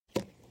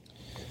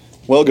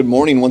Well, good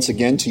morning once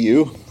again to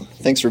you.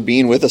 Thanks for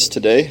being with us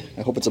today.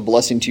 I hope it's a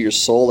blessing to your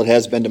soul. It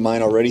has been to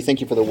mine already.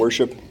 Thank you for the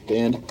worship,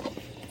 band.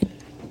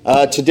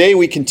 Today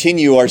we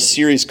continue our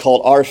series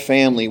called Our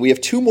Family. We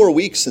have 2 more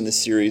weeks in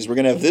this series. We're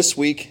going to have this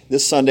week,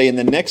 this Sunday, and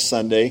then next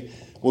Sunday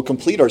we'll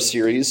complete our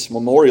series,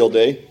 Memorial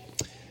Day,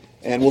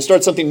 and we'll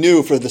start something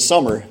new for the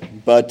summer.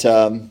 But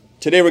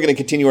today we're going to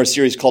continue our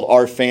series called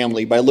Our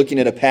Family by looking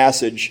at a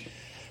passage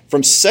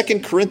from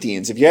 2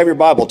 Corinthians. If you have your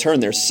Bible, turn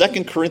there.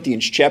 2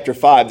 Corinthians chapter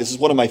 5. This is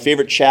one of my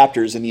favorite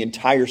chapters in the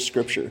entire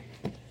Scripture.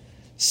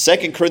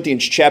 2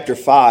 Corinthians chapter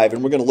 5,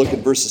 and we're going to look at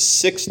verses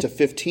 6 to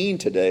 15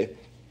 today.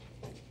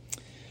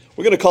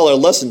 We're going to call our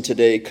lesson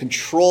today,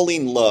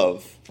 Controlling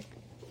Love.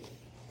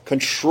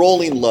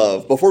 Controlling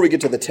Love. Before we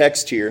get to the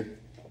text here,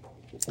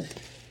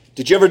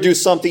 did you ever do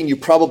something you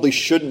probably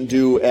shouldn't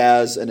do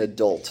as an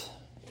adult?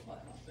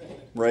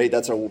 Right?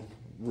 That's a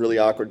really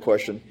awkward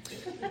question.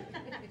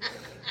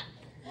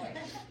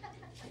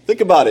 Think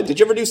about it. Did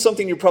you ever do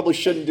something you probably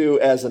shouldn't do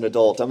as an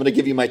adult? I'm going to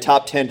give you my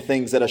top 10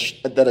 things that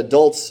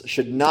adults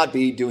should not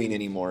be doing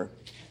anymore.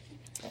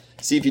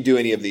 See if you do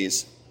any of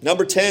these.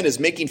 Number 10 is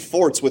making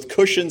forts with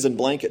cushions and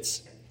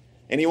blankets.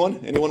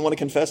 Anyone? Anyone want to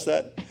confess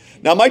that?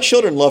 Now, my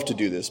children love to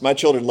do this. My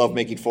children love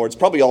making forts.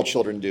 Probably all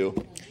children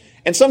do.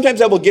 And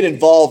sometimes I will get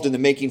involved in the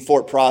making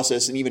fort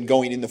process and even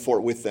going in the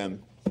fort with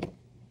them.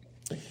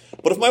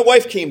 But if my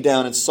wife came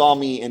down and saw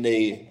me in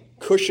a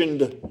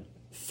cushioned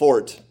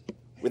fort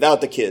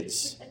without the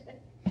kids,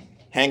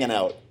 hanging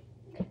out,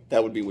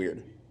 that would be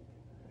weird.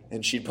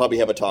 And she'd probably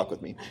have a talk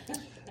with me.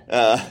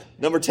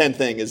 Number 10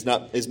 thing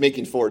is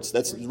making forts.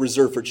 That's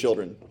reserved for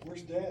children.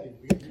 Where's Daddy?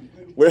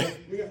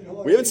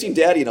 We haven't seen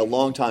Daddy in a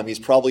long time. He's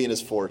probably in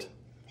his fort.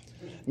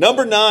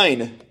 Number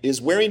 9 is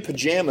wearing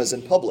pajamas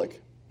in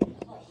public.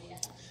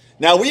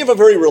 Now, we have a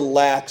very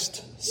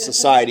relaxed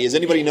society. Has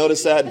anybody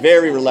noticed that?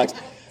 Very relaxed.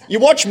 You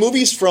watch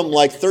movies from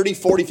like 30,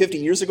 40, 50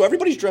 years ago,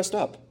 everybody's dressed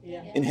up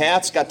in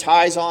hats, got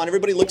ties on.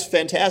 Everybody looks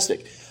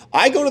fantastic.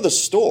 I go to the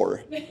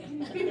store.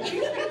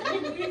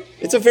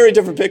 It's a very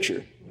different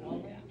picture.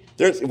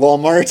 There's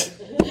Walmart.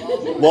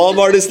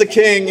 Walmart is the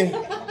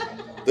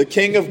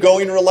king of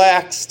going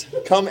relaxed.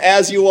 Come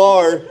as you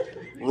are,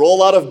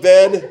 roll out of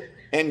bed,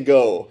 and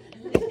go.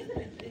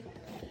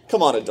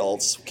 Come on,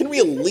 adults. Can we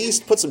at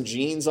least put some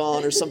jeans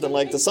on or something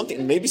like that?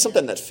 Maybe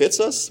something that fits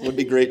us would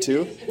be great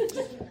too.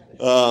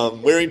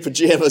 Wearing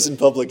pajamas in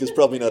public is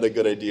probably not a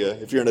good idea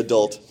if you're an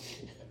adult.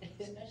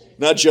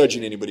 Not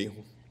judging anybody.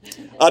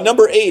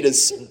 Number 8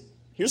 is,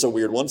 here's a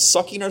weird one,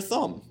 sucking our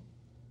thumb.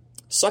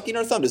 Sucking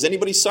our thumb. Does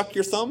anybody suck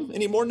your thumb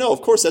anymore? No,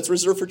 of course, that's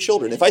reserved for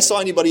children. If I saw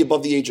anybody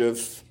above the age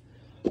of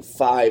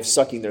 5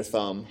 sucking their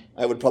thumb,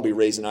 I would probably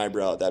raise an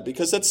eyebrow at that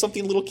because that's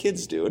something little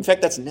kids do. In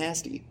fact, that's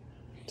nasty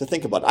to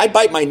think about. I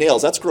bite my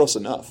nails. That's gross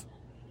enough.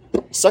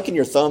 Sucking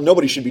your thumb,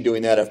 nobody should be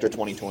doing that after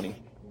 2020.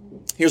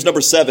 Here's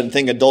number 7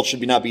 thing adults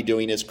should not be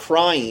doing is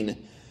crying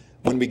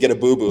when we get a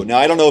boo-boo. Now,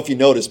 I don't know if you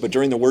noticed, but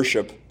during the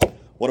worship,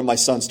 one of my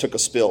sons took a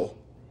spill.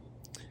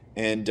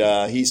 And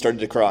he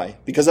started to cry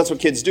because that's what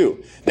kids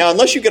do. Now,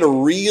 unless you get a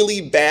really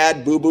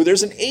bad boo-boo,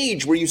 there's an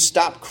age where you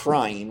stop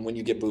crying when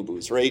you get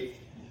boo-boos, right?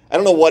 I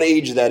don't know what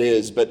age that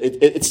is, but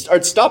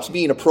it stops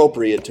being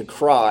appropriate to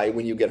cry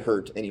when you get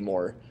hurt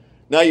anymore.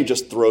 Now you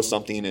just throw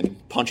something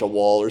and punch a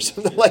wall or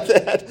something like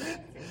that.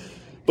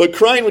 But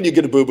crying when you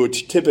get a boo-boo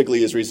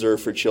typically is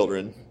reserved for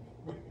children.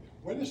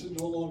 When is it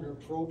no longer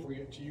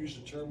appropriate to use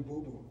the term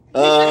boo-boo?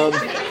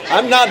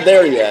 I'm not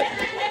there yet.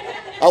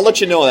 I'll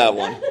let you know that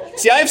one.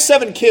 See, I have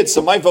 7 kids,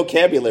 so my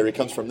vocabulary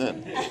comes from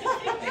them.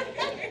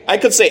 I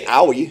could say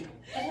owie.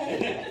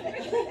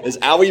 Is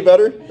owie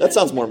better? That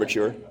sounds more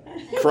mature.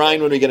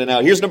 Crying when we get an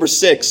owie. Here's number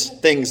 6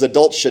 things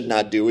adults should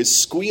not do is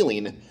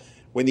squealing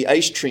when the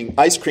ice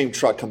cream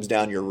truck comes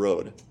down your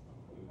road.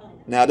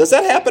 Now, does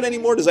that happen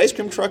anymore? Does ice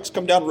cream trucks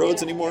come down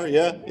roads anymore?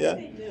 Yeah.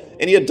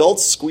 Any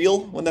adults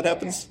squeal when that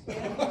happens?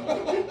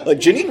 Like,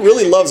 Janine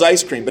really loves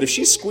ice cream, but if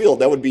she squealed,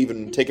 that would be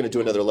even taking it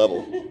to another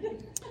level.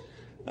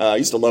 I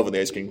used to love when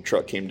the ice cream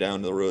truck came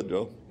down the road,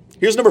 though.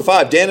 Here's number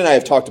 5. Dan and I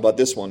have talked about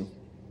this one,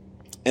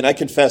 and I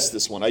confess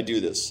this one. I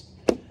do this.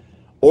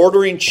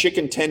 Ordering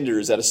chicken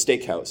tenders at a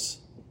steakhouse.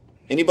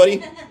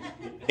 Anybody?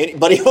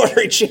 Anybody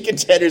ordering chicken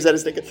tenders at a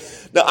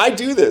steakhouse? No, I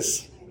do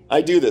this.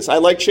 I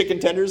like chicken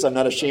tenders. I'm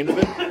not ashamed of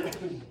it.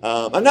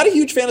 I'm not a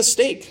huge fan of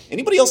steak.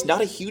 Anybody else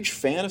not a huge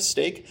fan of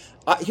steak?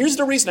 Here's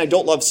the reason I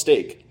don't love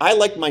steak. I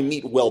like my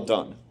meat well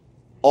done.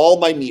 All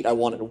my meat, I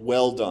want it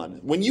well done.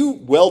 When you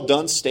well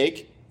done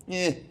steak,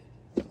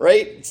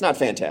 right? It's not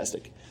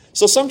fantastic.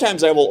 So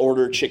sometimes I will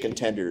order chicken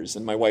tenders,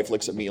 and my wife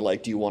looks at me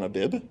like, do you want a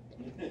bib?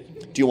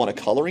 Do you want a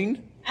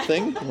coloring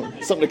thing?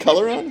 Something to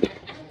color on?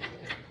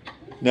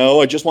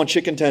 No, I just want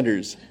chicken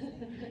tenders.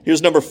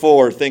 Here's number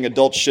 4 thing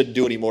adults shouldn't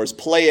do anymore is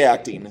play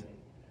acting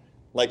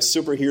like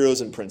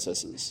superheroes and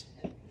princesses.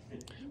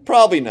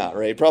 Probably not,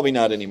 right? Probably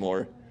not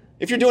anymore.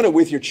 If you're doing it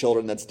with your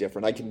children, that's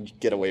different. I can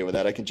get away with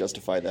that. I can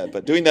justify that.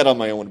 But doing that on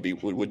my own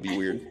would be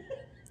weird.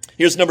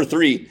 Here's number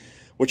 3,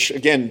 which,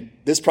 again,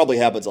 this probably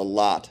happens a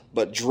lot.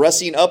 But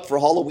dressing up for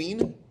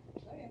Halloween?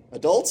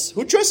 Adults?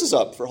 Who dresses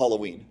up for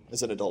Halloween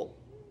as an adult?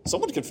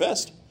 Someone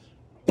confessed.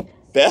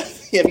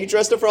 Beth, have you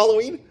dressed up for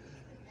Halloween?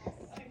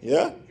 Yeah?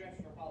 I dress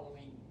for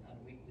Halloween on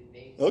a weekly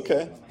basis. Okay.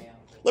 Some of my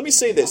outfits. Let me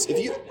say this.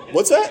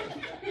 What's that?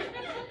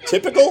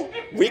 Typical?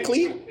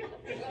 Weekly?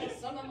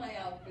 Some of my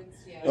outfits,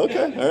 yeah.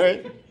 Okay, all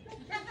right.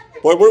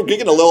 Boy, we're going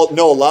to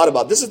know a lot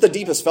about this. Is the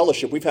deepest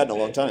fellowship we've had in a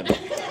long time.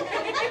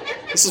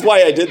 This is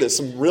why I did this.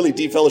 Some really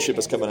deep fellowship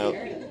is coming out.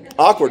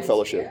 Awkward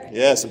fellowship.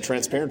 Yeah, some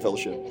transparent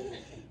fellowship.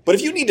 But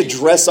if you need to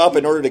dress up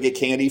in order to get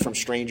candy from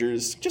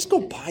strangers, just go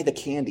buy the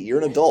candy. You're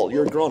an adult.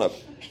 You're a grown-up.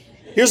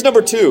 Here's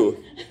number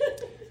 2.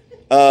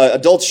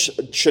 Adults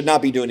should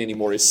not be doing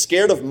anymore is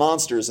scared of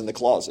monsters in the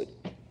closet.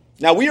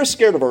 Now, we are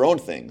scared of our own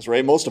things,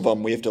 right? Most of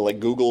them, we have to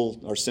Google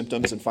our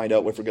symptoms and find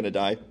out if we're going to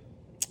die.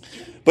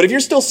 But if you're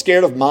still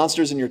scared of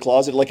monsters in your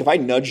closet, like if I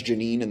nudge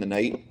Janine in the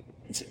night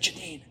and said,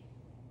 Janine,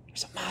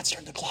 there's a monster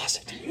in the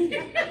closet.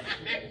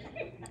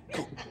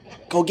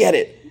 Go get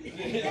it.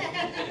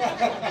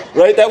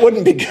 Right? That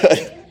wouldn't be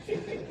good.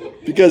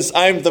 Because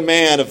I'm the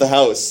man of the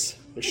house.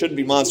 There shouldn't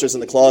be monsters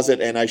in the closet,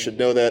 and I should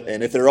know that.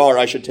 And if there are,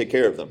 I should take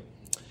care of them.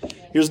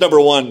 Here's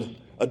number 1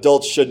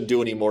 adults shouldn't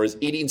do anymore is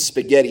eating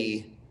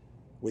spaghetti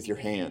with your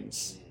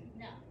hands.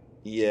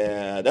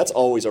 Yeah, that's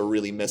always a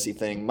really messy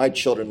thing. My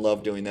children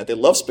love doing that. They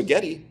love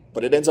spaghetti,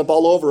 but it ends up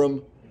all over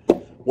them.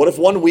 What if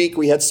one week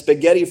we had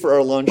spaghetti for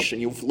our lunch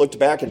and you looked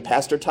back and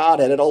Pastor Todd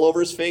had it all over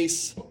his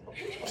face,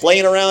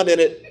 playing around in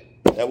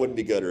it? That wouldn't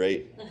be good,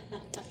 right?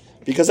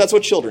 Because that's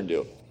what children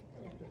do.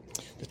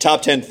 The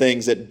top 10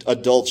 things that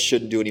adults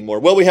shouldn't do anymore.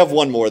 Well, we have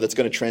one more that's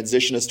going to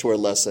transition us to our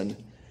lesson.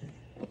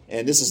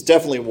 And this is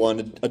definitely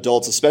one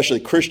adults, especially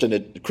Christian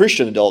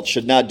adults,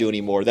 should not do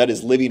anymore. That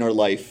is living our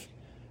life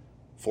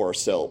for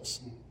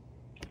ourselves.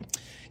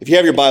 If you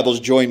have your Bibles,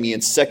 join me in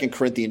 2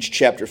 Corinthians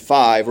chapter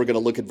 5. We're going to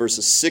look at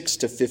verses 6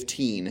 to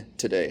 15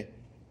 today.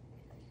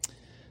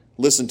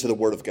 Listen to the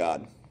word of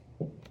God.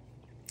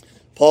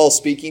 Paul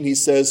speaking, he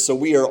says, "So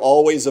we are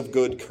always of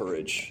good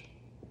courage.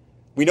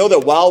 We know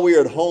that while we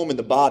are at home in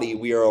the body,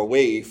 we are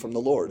away from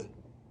the Lord.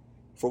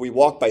 For we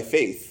walk by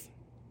faith,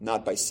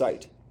 not by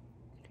sight.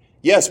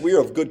 Yes, we are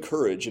of good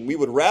courage, and we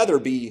would rather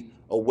be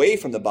away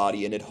from the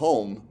body and at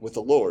home with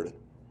the Lord.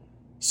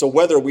 So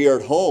whether we are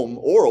at home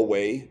or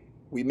away,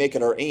 we make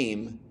it our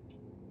aim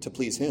to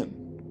please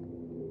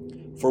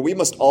him. For we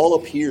must all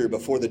appear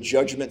before the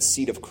judgment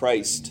seat of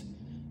Christ,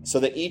 so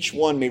that each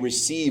one may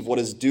receive what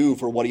is due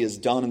for what he has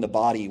done in the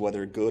body,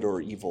 whether good or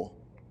evil.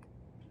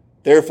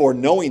 Therefore,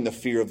 knowing the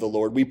fear of the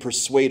Lord, we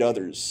persuade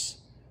others.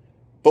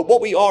 But what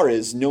we are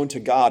is known to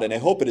God, and I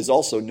hope it is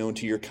also known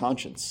to your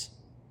conscience.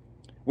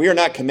 We are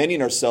not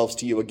commending ourselves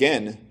to you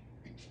again,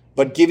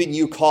 but giving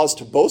you cause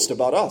to boast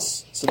about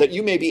us, so that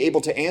you may be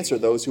able to answer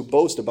those who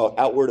boast about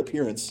outward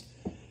appearance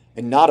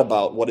and not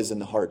about what is in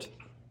the heart.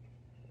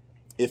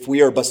 If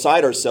we are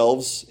beside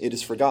ourselves, it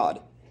is for God.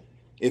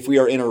 If we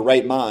are in our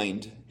right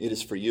mind, it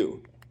is for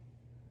you.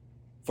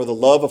 For the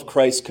love of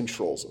Christ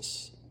controls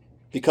us,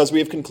 because we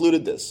have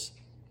concluded this,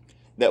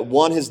 that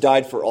one has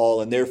died for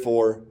all, and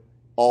therefore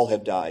all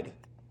have died.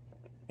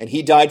 And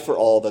he died for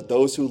all, that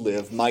those who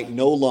live might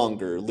no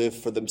longer live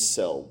for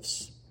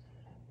themselves,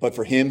 but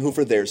for him who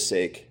for their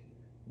sake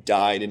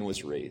died and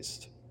was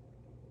raised."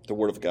 The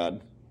word of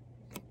God.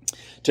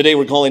 Today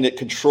we're calling it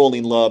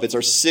Controlling Love. It's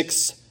our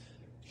sixth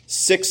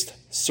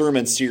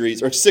sermon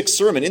series, or sixth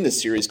sermon in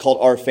this series called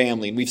Our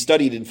Family. And we've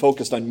studied and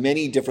focused on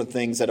many different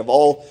things that have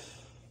all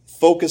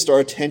focused our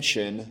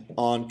attention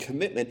on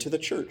commitment to the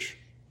church.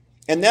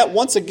 And that,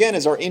 once again,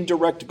 is our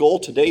indirect goal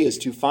today, is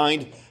to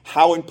find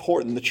how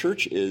important the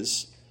church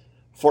is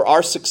for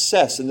our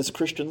success in this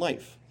Christian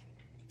life.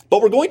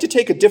 But we're going to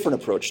take a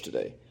different approach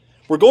today.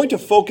 We're going to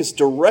focus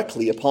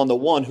directly upon the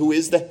one who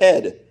is the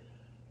head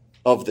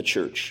of the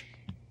church,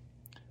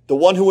 the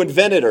one who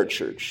invented our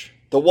church,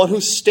 the one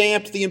who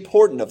stamped the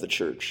importance of the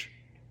church,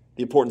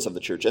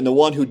 and the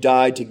one who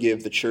died to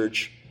give the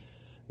church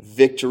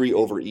victory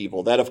over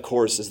evil. That, of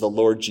course, is the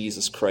Lord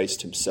Jesus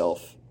Christ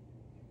himself.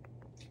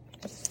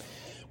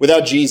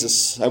 Without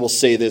Jesus, I will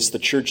say this, the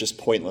church is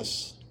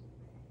pointless.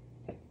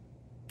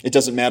 It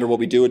doesn't matter what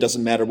we do. It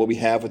doesn't matter what we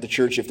have with the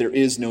church if there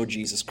is no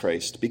Jesus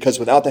Christ. Because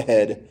without the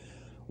head,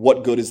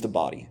 what good is the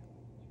body?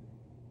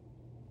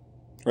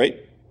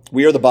 Right?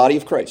 We are the body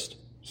of Christ.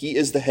 He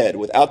is the head.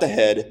 Without the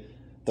head,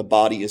 the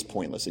body is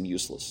pointless and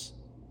useless.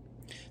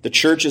 The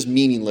church is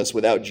meaningless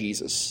without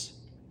Jesus.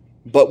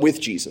 But with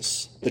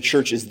Jesus, the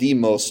church is the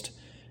most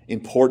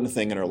important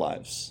thing in our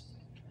lives,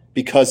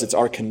 because it's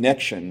our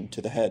connection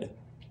to the head.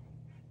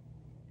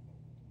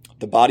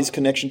 The body's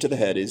connection to the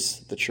head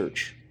is the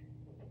church.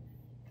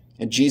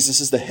 And Jesus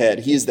is the head.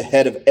 He is the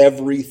head of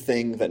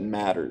everything that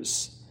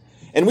matters.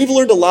 And we've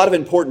learned a lot of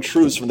important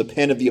truths from the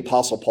pen of the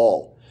Apostle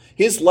Paul.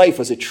 His life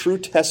was a true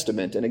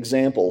testament, an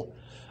example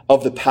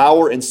of the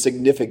power and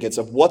significance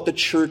of what the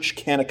church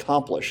can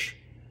accomplish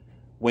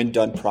when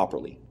done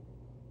properly.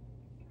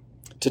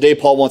 Today,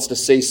 Paul wants to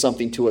say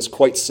something to us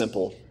quite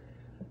simple,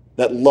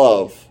 that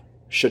love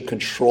should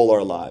control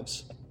our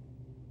lives.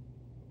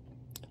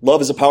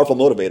 Love is a powerful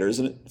motivator,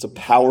 isn't it? It's a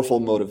powerful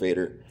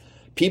motivator.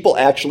 People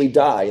actually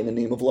die in the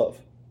name of love.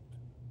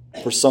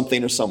 for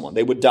something or someone.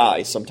 They would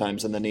die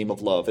sometimes in the name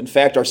of love. In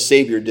fact, our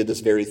Savior did this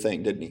very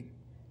thing, didn't he?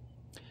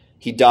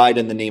 He died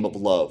in the name of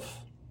love.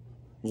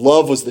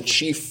 Love was the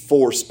chief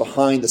force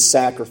behind the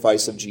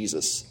sacrifice of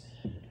Jesus.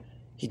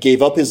 He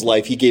gave up his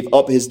life. He gave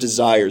up his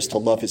desires to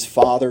love his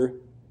Father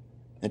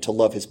and to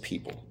love his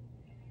people.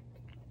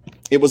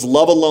 It was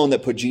love alone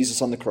that put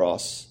Jesus on the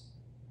cross,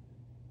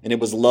 and it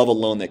was love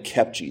alone that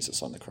kept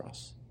Jesus on the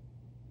cross.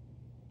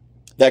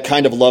 That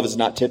kind of love is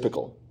not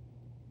typical.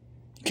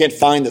 You can't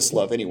find this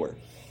love anywhere.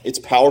 It's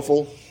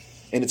powerful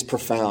and it's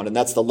profound, and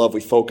that's the love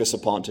we focus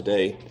upon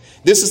today.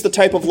 This is the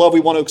type of love we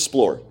want to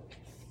explore,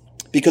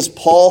 because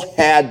Paul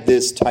had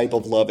this type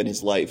of love in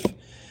his life.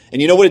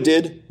 And you know what it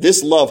did?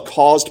 This love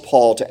caused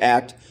Paul to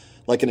act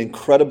like an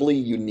incredibly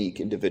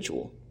unique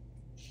individual.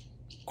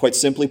 Quite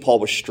simply, Paul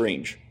was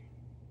strange.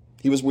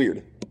 He was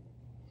weird.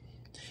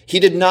 He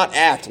did not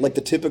act like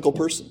the typical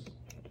person.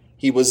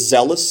 He was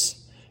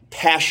zealous,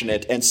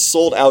 passionate, and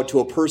sold out to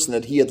a person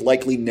that he had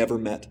likely never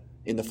met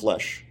in the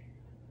flesh.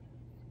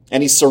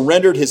 And he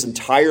surrendered his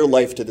entire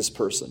life to this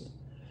person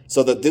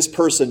so that this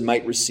person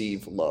might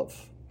receive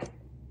love.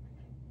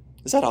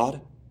 Is that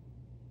odd?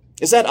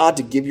 Is that odd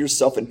to give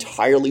yourself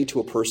entirely to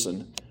a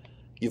person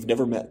you've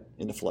never met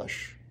in the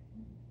flesh?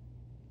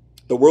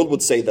 The world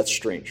would say that's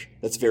strange.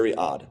 That's very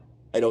odd.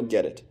 I don't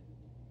get it.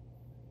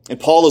 And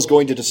Paul is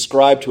going to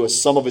describe to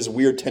us some of his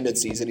weird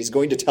tendencies, and he's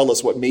going to tell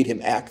us what made him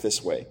act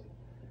this way.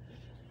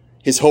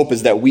 His hope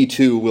is that we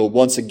too will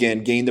once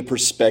again gain the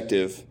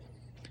perspective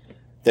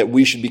that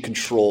we should be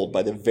controlled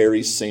by the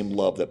very same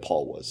love that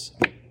Paul was.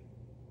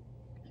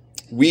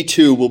 We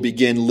too will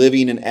begin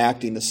living and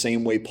acting the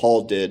same way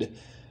Paul did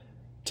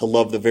to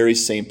love the very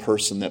same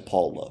person that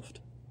Paul loved.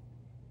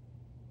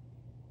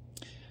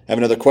 I have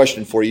another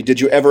question for you.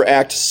 Did you ever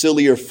act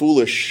silly or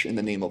foolish in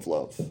the name of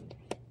love?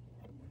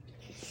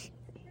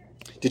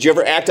 Did you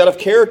ever act out of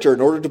character in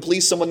order to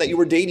please someone that you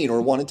were dating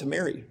or wanted to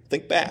marry?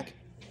 Think back.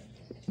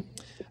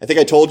 I think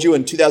I told you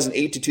in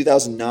 2008 to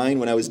 2009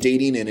 when I was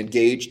dating and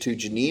engaged to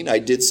Janine, I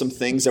did some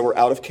things that were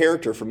out of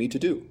character for me to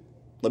do.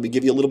 Let me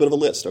give you a little bit of a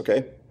list,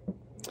 okay?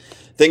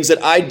 Things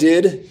that I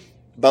did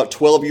about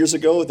 12 years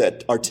ago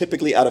that are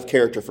typically out of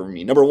character for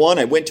me. Number one,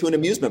 I went to an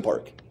amusement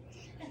park.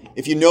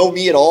 If you know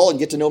me at all and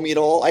get to know me at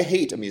all, I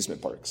hate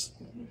amusement parks.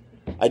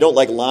 I don't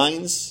like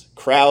lines,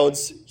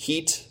 crowds,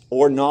 heat,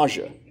 or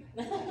nausea.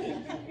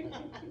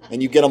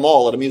 And you get them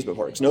all at amusement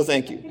parks. No,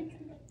 thank you.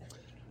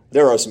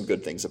 There are some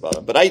good things about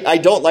them. But I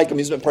don't like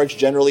amusement parks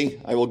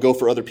generally. I will go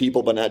for other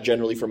people, but not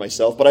generally for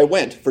myself. But I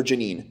went for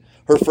Janine.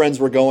 Her friends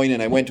were going,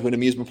 and I went to an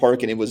amusement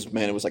park, and it was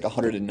like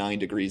 109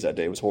 degrees that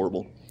day. It was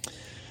horrible.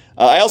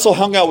 I also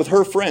hung out with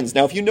her friends.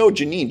 Now, if you know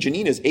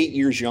Janine is 8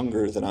 years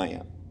younger than I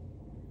am.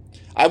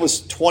 I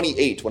was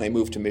 28 when I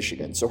moved to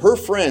Michigan. So her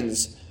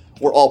friends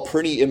were all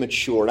pretty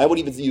immature, and I would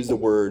even use the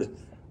word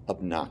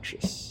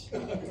obnoxious.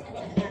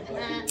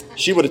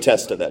 She would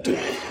attest to that too.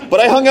 But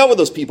I hung out with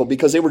those people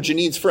because they were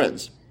Janine's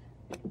friends.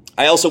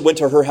 I also went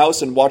to her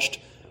house and watched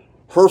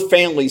her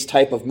family's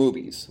type of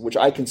movies, which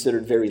I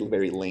considered very,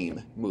 very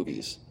lame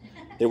movies.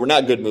 They were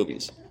not good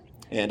movies.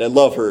 And I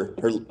love her.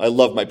 I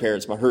love my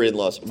parents, my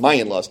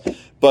in-laws,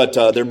 but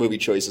their movie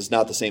choice is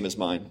not the same as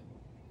mine.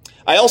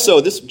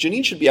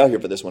 Janine should be out here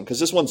for this one, because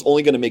this one's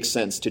only going to make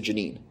sense to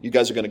Janine. You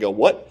guys are going to go,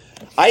 what?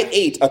 I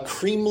ate a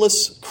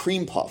creamless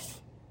cream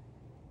puff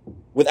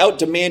without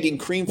demanding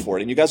cream for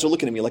it. And you guys are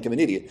looking at me like I'm an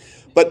idiot.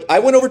 But I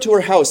went over to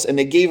her house, and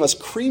they gave us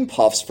cream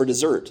puffs for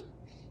dessert.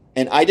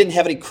 And I didn't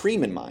have any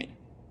cream in mine.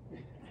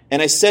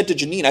 And I said to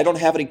Janine, I don't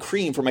have any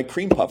cream for my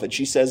cream puff. And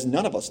she says,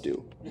 none of us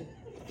do.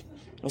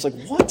 I was like,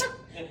 what?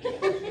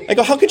 I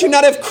go, how could you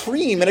not have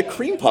cream in a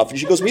cream puff? And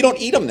she goes, we don't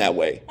eat them that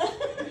way.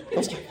 I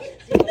was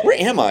like, where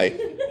am I?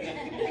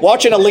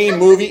 Watching a lame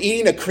movie,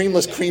 eating a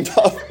creamless cream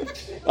puff.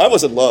 I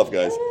was in love,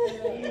 guys.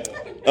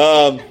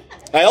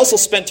 I also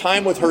spent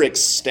time with her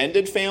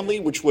extended family,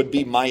 which would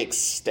be my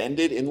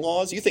extended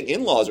in-laws. You think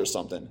in-laws or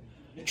something.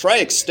 Try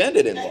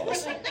extended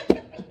in-laws.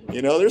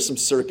 You know, there's some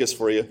circus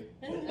for you.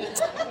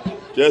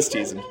 Just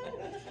teasing.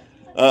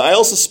 I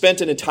also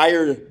spent an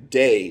entire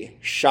day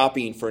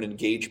shopping for an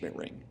engagement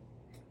ring.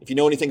 If you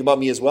know anything about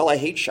me as well, I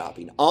hate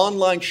shopping.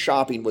 Online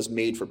shopping was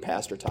made for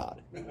Pastor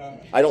Todd.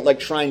 I don't like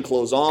trying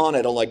clothes on.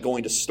 I don't like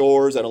going to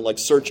stores. I don't like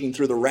searching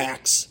through the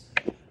racks.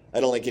 I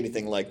don't like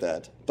anything like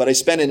that. But I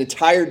spent an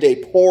entire day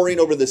poring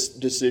over this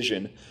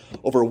decision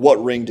over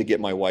what ring to get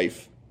my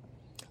wife.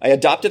 I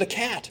adopted a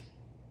cat.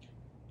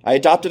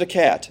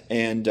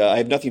 And I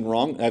have nothing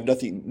wrong. I have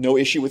no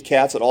issue with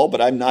cats at all,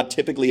 but I'm not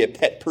typically a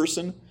pet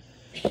person.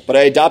 But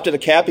I adopted a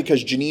cat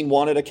because Janine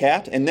wanted a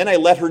cat, and then I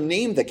let her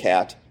name the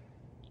cat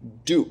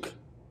Duke.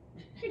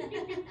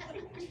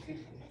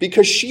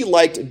 Because she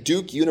liked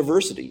Duke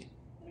University.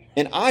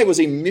 And I was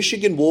a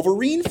Michigan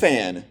Wolverine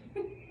fan.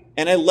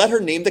 And I let her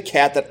name the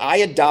cat that I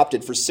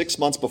adopted for 6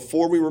 months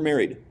before we were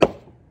married.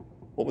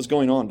 What was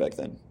going on back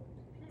then?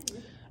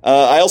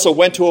 I also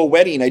went to a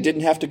wedding I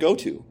didn't have to go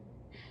to.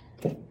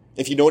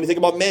 If you know anything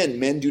about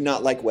men do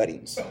not like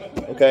weddings.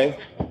 Okay?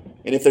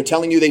 And if they're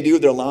telling you they do,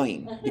 they're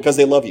lying because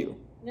they love you.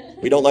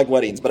 We don't like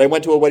weddings, but I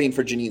went to a wedding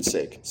for Janine's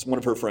sake. It's one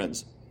of her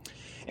friends.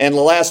 And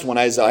the last one,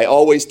 as I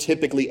always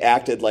typically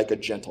acted like a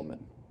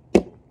gentleman.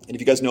 And if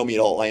you guys know me at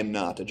all, I am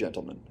not a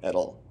gentleman at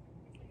all.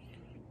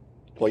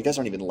 Well, you guys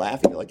aren't even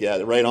laughing. You're like, yeah,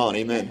 right on,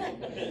 amen.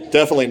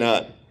 Definitely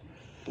not.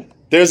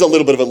 There's a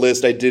little bit of a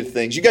list. I did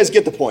things. You guys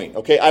get the point,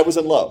 okay? I was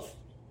in love.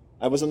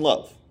 I was in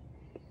love.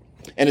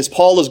 And as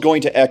Paul is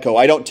going to echo,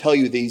 I don't tell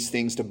you these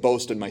things to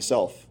boast in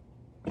myself.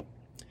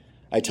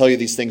 I tell you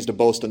these things to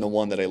boast in the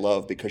one that I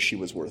love because she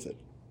was worth it.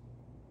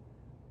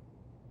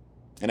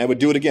 And I would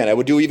do it again. I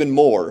would do even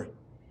more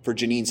for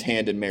Janine's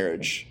hand in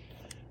marriage.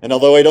 And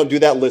although I don't do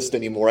that list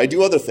anymore, I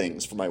do other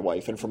things for my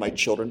wife and for my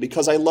children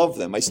because I love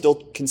them. I still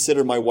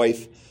consider my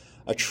wife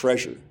a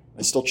treasure.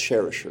 I still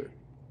cherish her.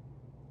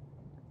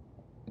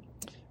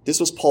 This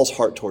was Paul's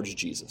heart towards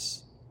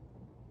Jesus.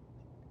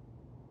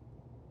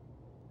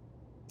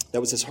 That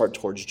was his heart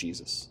towards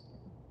Jesus.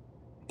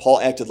 Paul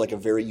acted like a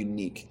very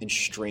unique and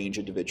strange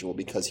individual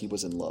because he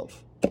was in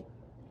love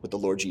with the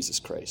Lord Jesus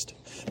Christ.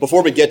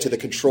 Before we get to the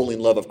controlling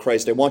love of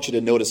Christ, I want you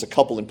to notice a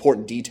couple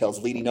important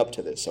details leading up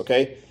to this,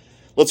 okay?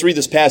 Let's read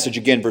this passage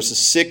again, verses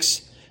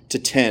 6 to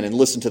 10, and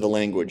listen to the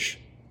language.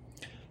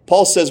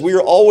 Paul says, "We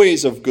are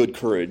always of good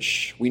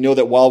courage. We know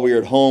that while we are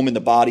at home in the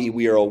body,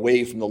 we are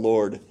away from the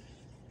Lord.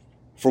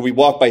 For we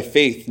walk by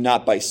faith,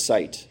 not by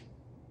sight.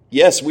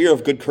 Yes, we are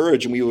of good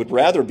courage, and we would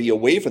rather be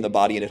away from the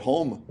body and at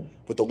home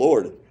with the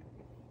Lord.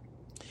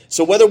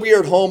 So whether we are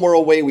at home or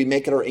away, we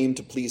make it our aim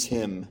to please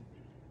him.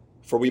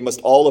 For we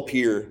must all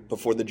appear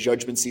before the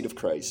judgment seat of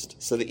Christ,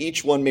 so that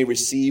each one may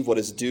receive what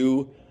is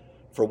due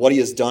for what he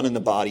has done in the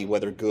body,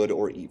 whether good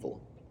or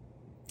evil."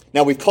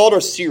 Now, we've called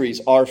our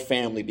series Our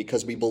Family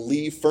because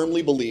we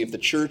firmly believe the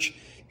church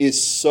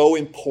is so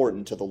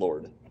important to the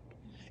Lord.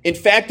 In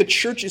fact, the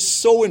church is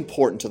so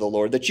important to the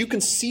Lord that you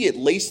can see it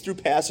laced through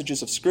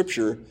passages of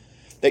Scripture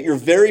that you're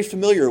very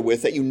familiar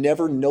with that you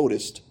never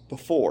noticed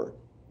before.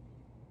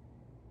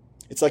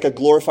 It's like a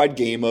glorified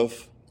game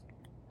of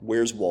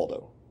Where's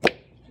Waldo?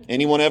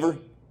 Anyone ever?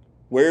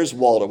 Where's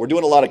Waldo? We're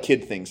doing a lot of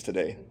kid things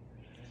today.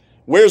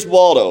 Where's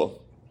Waldo?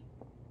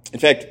 In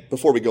fact,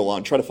 before we go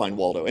on, try to find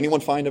Waldo. Anyone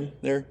find him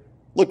there?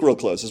 Look real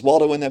close. Is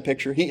Waldo in that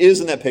picture? He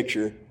is in that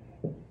picture.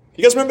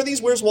 You guys remember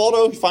these? Where's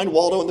Waldo? You find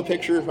Waldo in the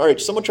picture? All right,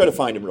 someone try to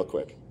find him real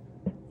quick.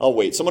 I'll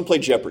wait. Someone play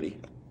Jeopardy.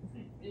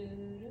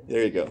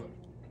 There you go.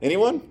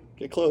 Anyone?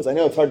 Get close. I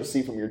know it's hard to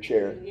see from your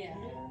chair.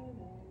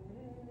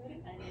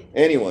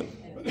 Anyone?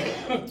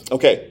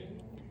 Okay.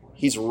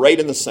 He's right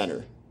in the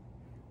center.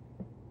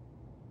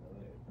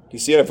 You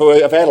see it?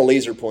 If I had a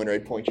laser pointer,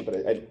 I'd point you,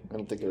 but I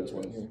don't think there is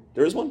one here.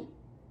 There is one?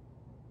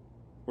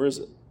 Where is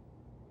it?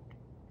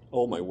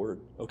 Oh, my word.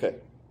 Okay.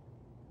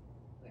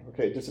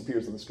 Okay, it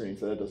disappears on the screen,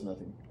 so that does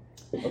nothing.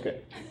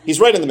 Okay. He's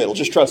right in the middle.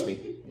 Just trust me.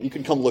 You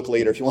can come look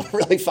later if you want to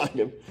really find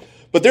him.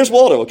 But there's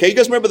Waldo, okay? You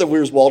guys remember the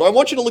Where's Waldo? I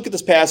want you to look at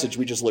this passage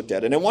we just looked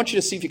at, and I want you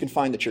to see if you can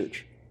find the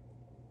church.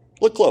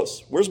 Look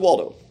close. Where's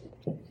Waldo?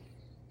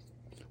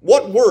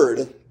 What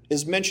word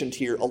is mentioned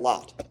here a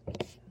lot?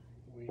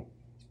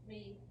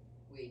 We.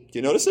 Do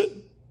you notice it?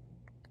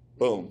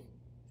 Boom.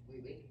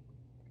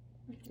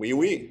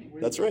 We.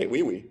 That's right,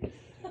 we.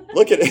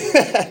 Look at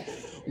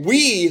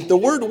it. The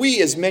word we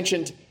is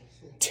mentioned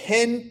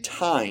 10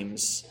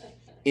 times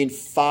in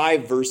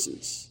 5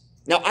 verses.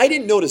 Now, I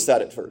didn't notice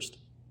that at first.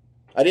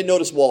 I didn't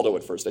notice Waldo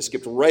at first. I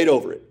skipped right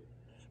over it.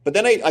 But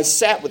then I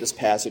sat with this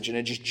passage and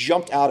it just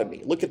jumped out at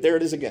me. Look at, there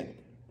it is again.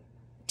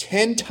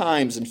 10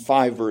 times in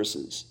 5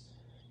 verses.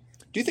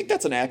 Do you think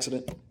that's an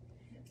accident?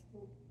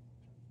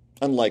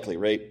 Unlikely,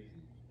 right?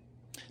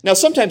 Now,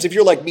 sometimes if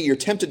you're like me, you're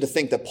tempted to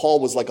think that Paul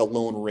was like a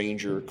Lone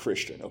Ranger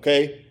Christian,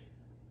 okay?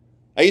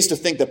 I used to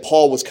think that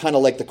Paul was kind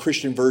of like the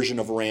Christian version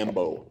of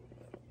Rambo,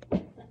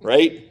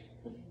 right?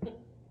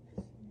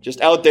 Just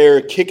out there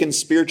kicking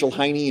spiritual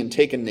hiney and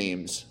taking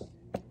names.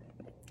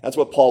 That's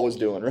what Paul was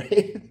doing,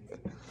 right?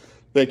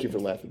 Thank you for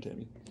laughing,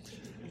 Tammy.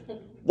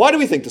 Why do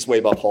we think this way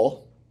about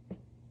Paul?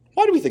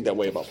 Why do we think that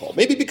way about Paul?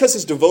 Maybe because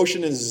his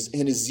devotion and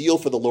his zeal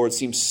for the Lord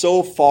seems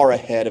so far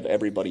ahead of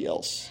everybody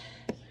else.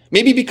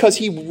 Maybe because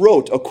he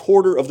wrote a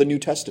quarter of the New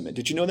Testament.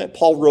 Did you know that?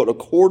 Paul wrote a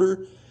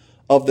quarter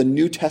of the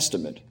New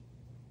Testament.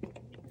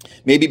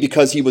 Maybe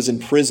because he was in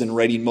prison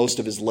writing most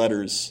of his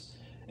letters,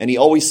 and he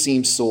always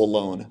seemed so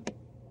alone.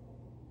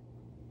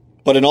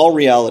 But in all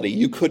reality,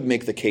 you could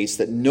make the case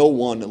that no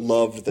one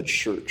loved the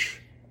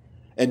church,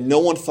 and no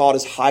one thought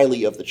as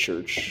highly of the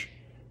church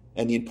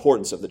and the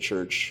importance of the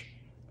church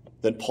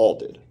than Paul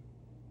did.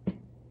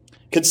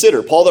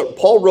 Consider,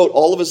 Paul wrote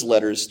all of his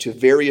letters to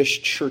various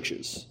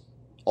churches.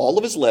 All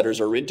of his letters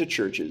are written to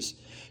churches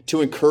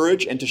to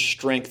encourage and to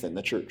strengthen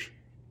the church.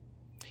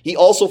 He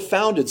also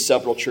founded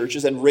several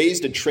churches and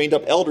raised and trained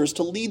up elders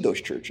to lead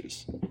those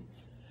churches.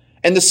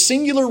 And the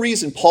singular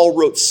reason Paul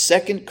wrote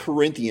 2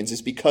 Corinthians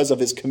is because of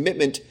his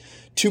commitment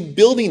to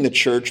building the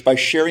church by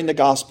sharing the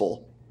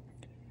gospel.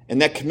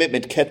 And that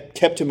commitment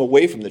kept him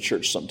away from the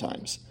church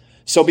sometimes.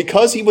 So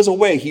because he was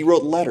away, he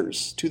wrote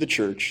letters to the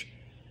church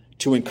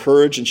to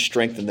encourage and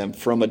strengthen them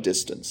from a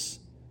distance.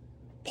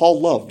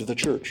 Paul loved the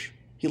church.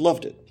 He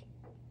loved it.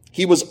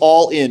 He was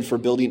all in for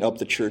building up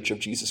the church of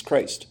Jesus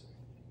Christ.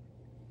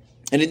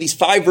 And in these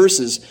 5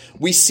 verses,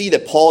 we see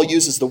that Paul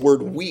uses the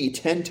word we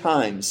 10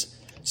 times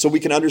so we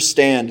can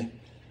understand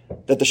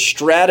that the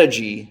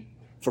strategy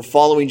for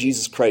following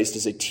Jesus Christ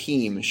is a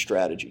team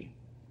strategy.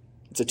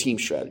 It's a team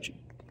strategy.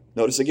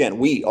 Notice again,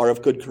 we are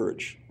of good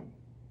courage.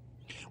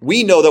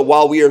 We know that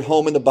while we are at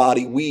home in the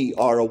body, we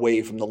are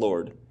away from the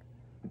Lord.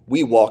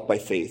 We walk by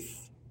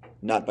faith,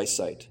 not by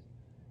sight.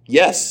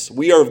 Yes,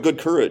 we are of good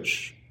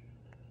courage.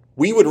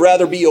 We would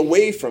rather be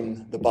away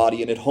from the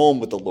body and at home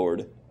with the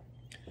Lord.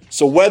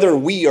 So whether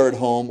we are at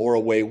home or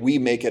away, we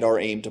make it our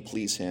aim to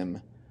please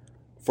him,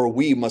 for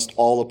we must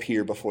all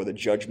appear before the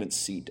judgment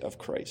seat of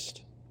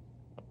Christ.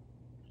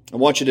 I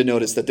want you to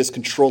notice that this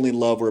controlling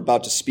love we're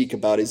about to speak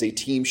about is a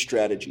team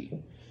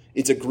strategy.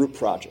 It's a group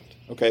project,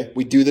 okay?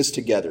 We do this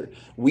together.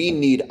 We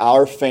need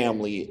our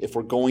family if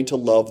we're going to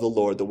love the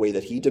Lord the way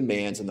that he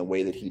demands and the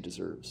way that he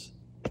deserves.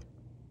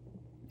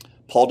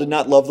 Paul did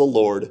not love the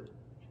Lord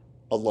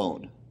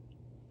alone.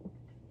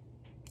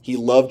 He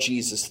loved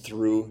Jesus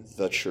through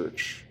the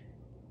church,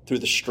 through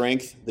the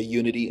strength, the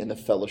unity, and the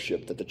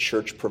fellowship that the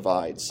church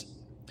provides.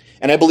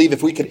 And I believe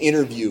if we could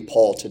interview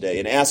Paul today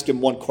and ask him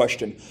one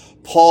question,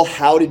 Paul,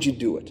 how did you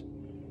do it?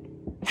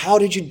 How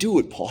did you do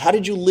it, Paul? How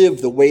did you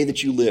live the way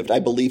that you lived? I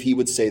believe he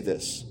would say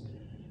this: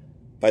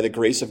 by the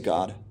grace of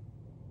God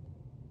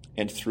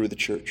and through the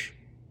church.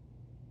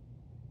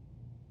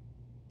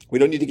 We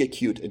don't need to get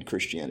cute in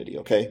Christianity,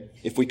 okay?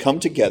 If we come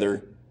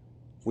together,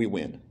 we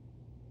win.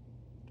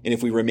 And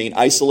if we remain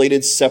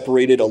isolated,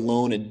 separated,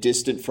 alone, and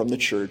distant from the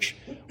church,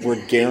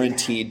 we're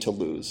guaranteed to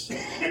lose.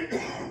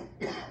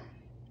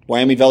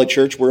 Wyoming Valley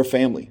Church, we're a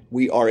family.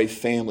 We are a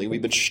family.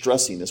 We've been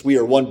stressing this. We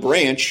are one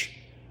branch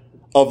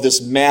of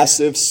this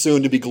massive,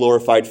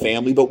 soon-to-be-glorified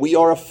family, but we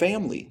are a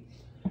family.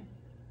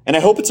 And I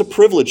hope it's a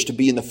privilege to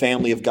be in the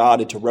family of God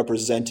and to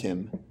represent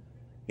him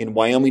in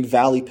Wyoming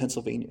Valley,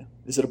 Pennsylvania.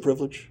 Is it a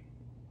privilege?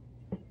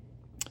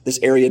 This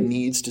area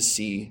needs to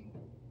see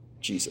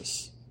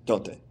Jesus,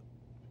 don't they?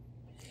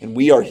 And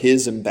we are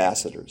his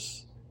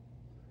ambassadors.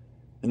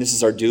 And this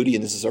is our duty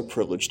and this is our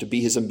privilege to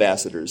be his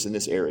ambassadors in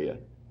this area.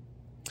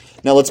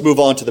 Now let's move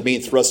on to the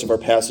main thrust of our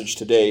passage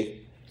today.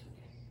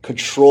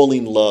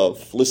 Controlling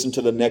love. Listen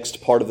to the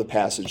next part of the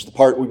passage, the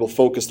part we will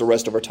focus the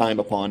rest of our time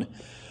upon.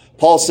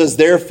 Paul says,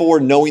 therefore,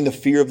 knowing the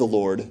fear of the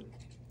Lord,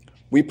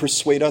 we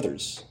persuade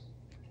others.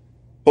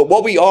 But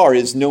what we are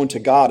is known to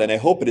God, and I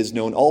hope it is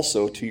known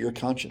also to your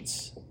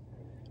conscience.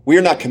 We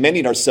are not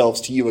commending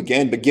ourselves to you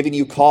again, but giving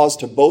you cause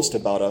to boast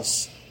about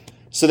us,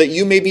 so that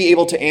you may be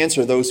able to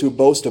answer those who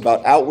boast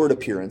about outward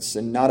appearance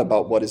and not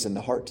about what is in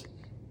the heart.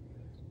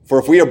 For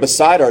if we are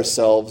beside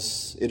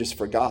ourselves, it is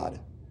for God.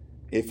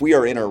 If we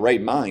are in our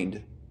right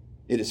mind,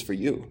 it is for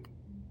you.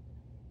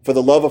 For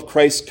the love of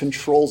Christ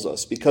controls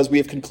us, because we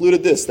have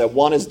concluded this, that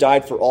one has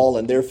died for all,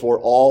 and therefore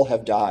all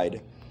have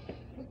died.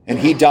 And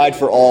he died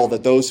for all,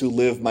 that those who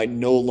live might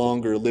no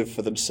longer live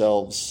for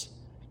themselves,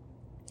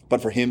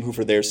 but for him who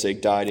for their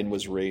sake died and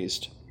was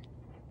raised.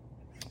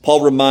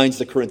 Paul reminds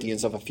the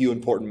Corinthians of a few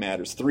important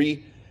matters,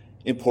 3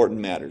 important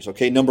matters.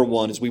 Okay, number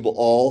 1 is we will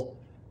all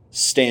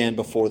stand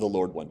before the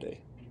Lord one day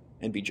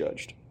and be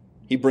judged.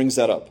 He brings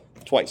that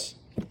up twice.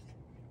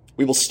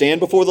 We will stand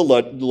before the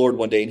Lord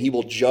one day and he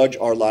will judge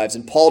our lives.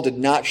 And Paul did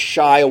not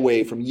shy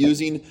away from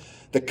using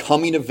the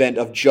coming event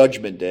of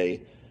Judgment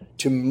Day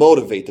to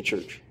motivate the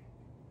church.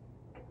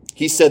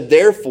 He said,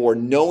 therefore,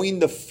 knowing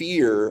the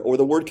fear, or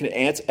the word can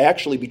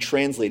actually be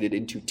translated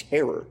into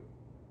terror.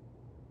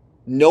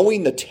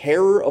 Knowing the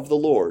terror of the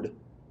Lord,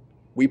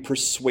 we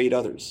persuade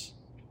others.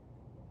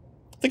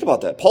 Think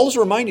about that. Paul is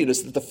reminding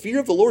us that the fear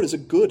of the Lord is a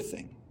good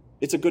thing.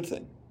 It's a good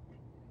thing.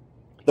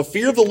 The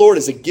fear of the Lord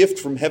is a gift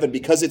from heaven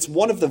because it's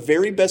one of the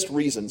very best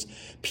reasons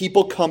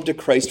people come to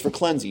Christ for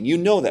cleansing. You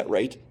know that,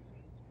 right?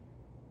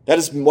 That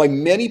is why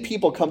many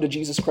people come to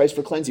Jesus Christ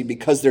for cleansing,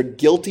 because they're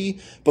guilty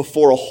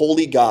before a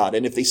holy God.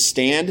 And if they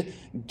stand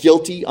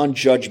guilty on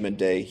Judgment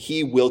Day,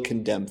 he will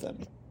condemn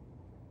them.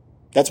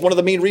 That's one of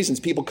the main reasons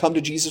people come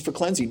to Jesus for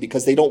cleansing,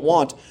 because they don't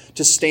want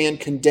to stand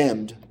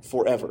condemned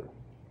forever.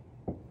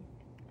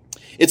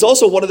 It's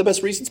also one of the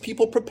best reasons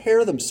people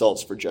prepare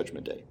themselves for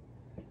Judgment Day,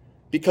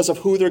 because of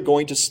who they're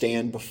going to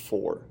stand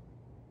before.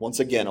 Once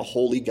again, a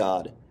holy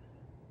God.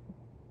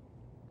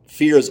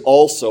 Fear is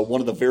also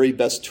one of the very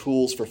best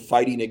tools for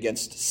fighting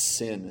against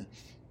sin.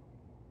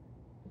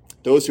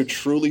 Those who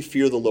truly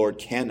fear the Lord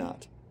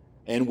cannot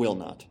and will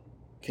not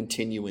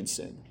continue in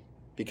sin,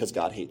 because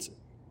God hates it.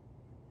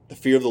 The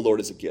fear of the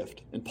Lord is a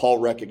gift. And Paul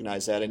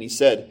recognized that, and he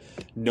said,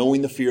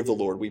 knowing the fear of the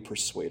Lord, we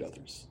persuade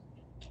others.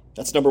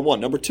 That's number 1.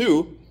 Number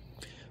 2,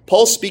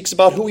 Paul speaks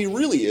about who he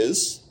really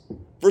is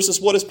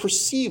versus what is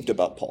perceived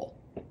about Paul.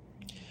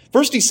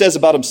 First, he says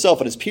about himself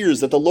and his peers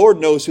that the Lord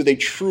knows who they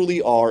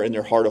truly are in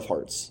their heart of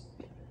hearts.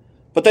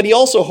 But that he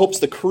also hopes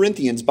the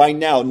Corinthians by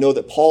now know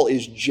that Paul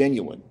is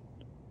genuine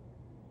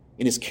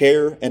in his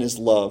care and his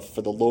love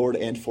for the Lord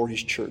and for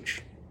his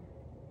church.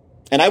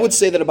 And I would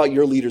say that about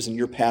your leaders and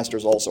your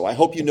pastors also. I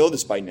hope you know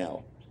this by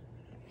now.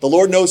 The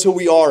Lord knows who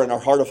we are in our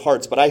heart of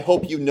hearts, but I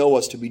hope you know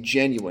us to be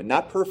genuine,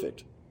 not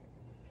perfect,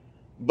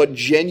 but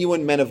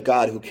genuine men of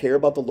God who care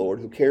about the Lord,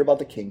 who care about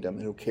the kingdom,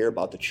 and who care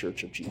about the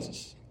church of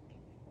Jesus.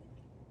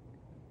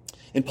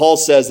 And Paul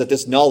says that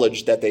this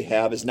knowledge that they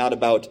have is not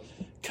about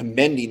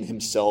commending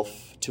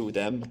himself to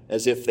them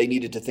as if they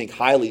needed to think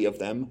highly of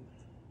them,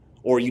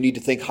 or you need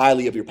to think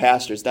highly of your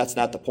pastors. That's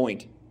not the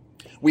point.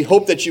 We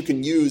hope that you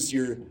can use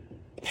your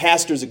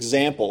pastor's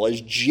example as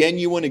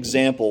genuine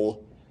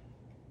example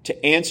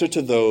to answer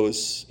to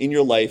those in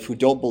your life who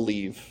don't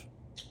believe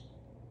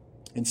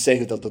and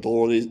say that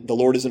the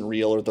Lord isn't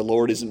real or the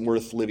Lord isn't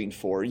worth living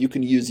for. You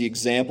can use the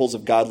examples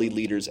of godly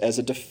leaders as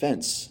a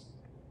defense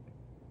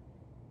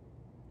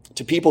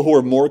to people who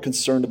are more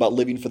concerned about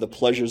living for the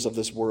pleasures of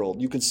this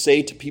world. You can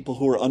say to people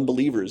who are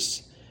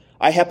unbelievers,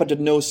 I happen to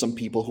know some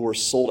people who are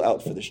sold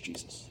out for this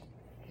Jesus.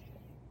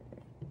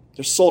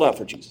 They're sold out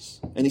for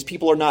Jesus. And these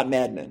people are not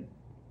madmen.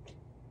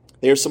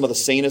 They are some of the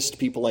sanest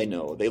people I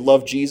know. They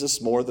love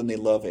Jesus more than they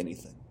love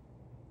anything.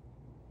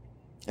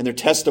 And their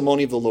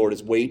testimony of the Lord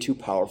is way too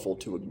powerful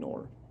to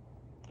ignore.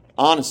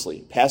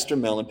 Honestly, Pastor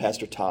Mel and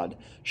Pastor Todd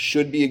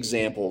should be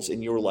examples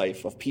in your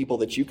life of people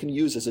that you can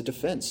use as a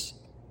defense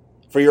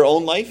for your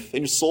own life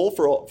and your soul,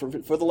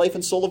 for the life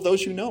and soul of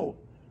those you know.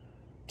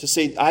 To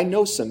say, I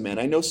know some men,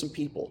 I know some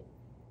people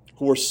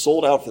who are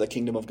sold out for the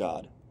kingdom of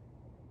God.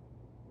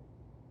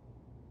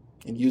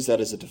 And use that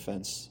as a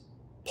defense.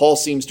 Paul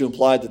seems to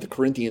imply that the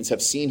Corinthians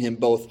have seen him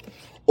both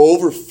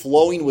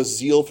overflowing with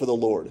zeal for the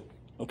Lord.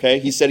 Okay?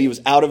 He said he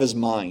was out of his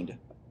mind.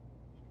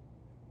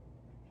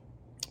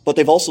 But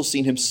they've also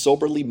seen him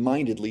soberly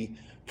mindedly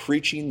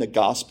preaching the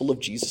gospel of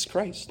Jesus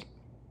Christ.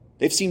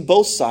 They've seen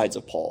both sides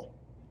of Paul.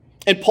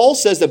 And Paul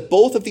says that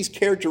both of these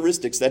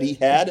characteristics that he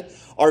had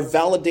are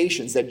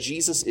validations that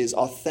Jesus is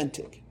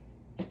authentic.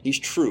 He's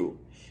true.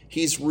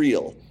 He's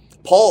real.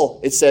 Paul,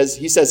 he says,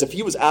 if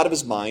he was out of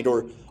his mind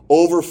or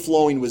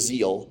overflowing with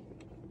zeal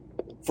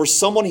for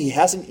someone he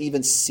hasn't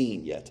even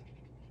seen yet,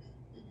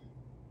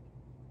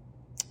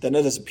 then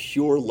that is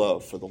pure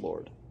love for the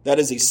Lord. That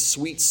is a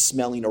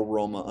sweet-smelling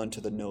aroma unto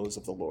the nose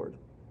of the Lord.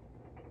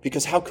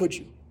 Because how could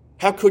you?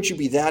 How could you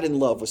be that in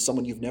love with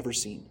someone you've never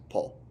seen,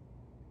 Paul?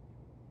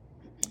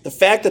 The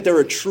fact that there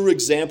are true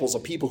examples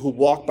of people who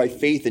walk by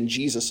faith in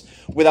Jesus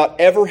without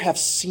ever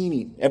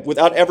seeing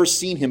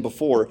him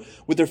before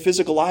with their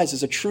physical eyes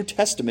is a true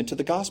testament to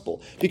the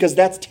gospel, because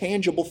that's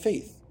tangible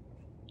faith.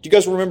 Do you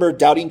guys remember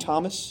doubting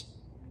Thomas?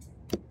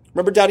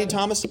 Remember doubting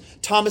Thomas?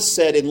 Thomas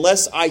said,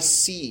 unless I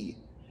see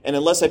and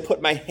unless I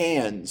put my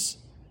hands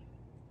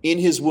in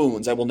his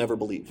wounds, I will never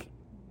believe.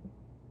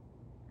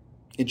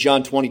 In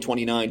John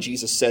 20:29,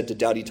 Jesus said to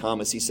doubting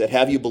Thomas, he said,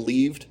 have you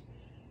believed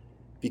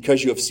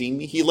because you have seen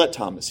me? He let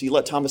Thomas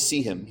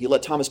see him. He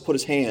let Thomas put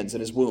his hands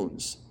in his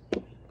wounds.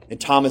 And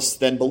Thomas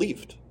then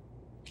believed.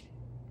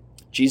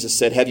 Jesus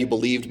said, have you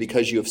believed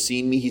because you have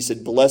seen me? He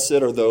said, blessed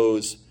are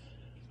those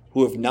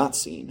who have not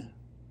seen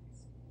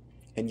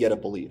and yet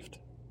have believed.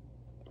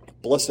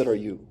 Blessed are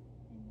you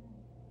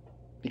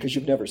because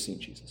you've never seen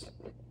Jesus.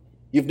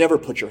 You've never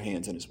put your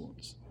hands in his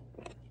wounds,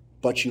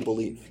 but you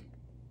believe.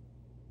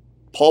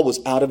 Paul was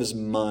out of his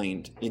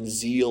mind in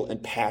zeal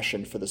and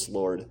passion for this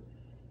Lord.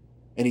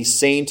 And he's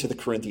saying to the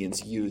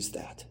Corinthians, use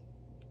that.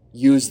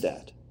 Use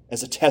that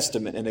as a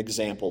testament and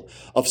example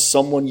of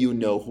someone you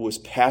know who is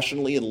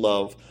passionately in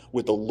love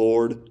with the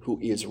Lord who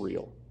is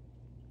real.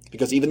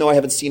 Because even though I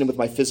haven't seen him with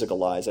my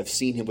physical eyes, I've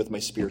seen him with my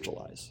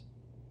spiritual eyes.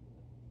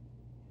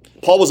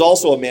 Paul was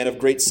also a man of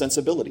great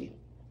sensibility.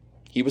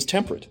 He was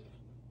temperate.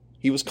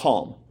 He was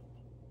calm.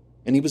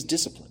 And he was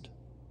disciplined.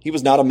 He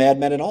was not a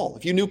madman at all.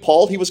 If you knew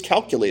Paul, he was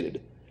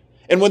calculated.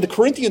 And when the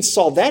Corinthians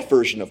saw that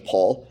version of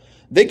Paul,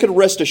 they could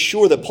rest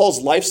assured that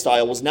Paul's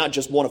lifestyle was not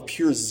just one of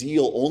pure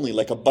zeal only,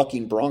 like a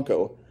bucking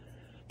bronco,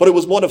 but it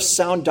was one of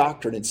sound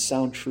doctrine and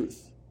sound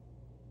truth.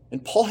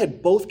 And Paul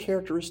had both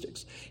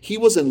characteristics. He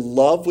was in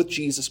love with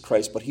Jesus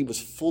Christ, but he was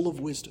full of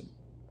wisdom,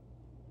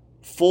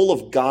 full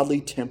of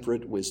godly,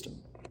 temperate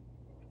wisdom.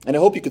 And I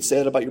hope you could say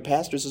that about your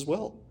pastors as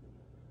well.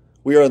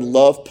 We are in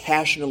love,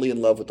 passionately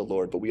in love with the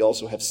Lord, but we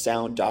also have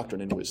sound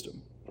doctrine and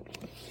wisdom.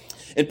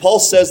 And Paul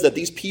says that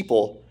these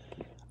people,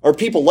 or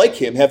people like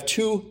him, have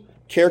two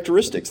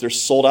characteristics. They're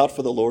sold out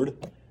for the Lord,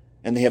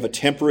 and they have a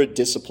temperate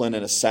discipline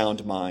and a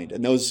sound mind.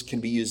 And those can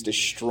be used as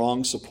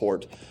strong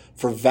support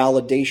for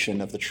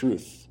validation of the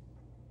truth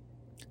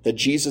that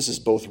Jesus is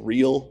both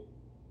real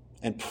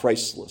and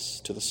priceless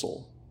to the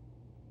soul.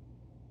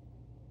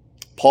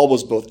 Paul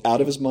was both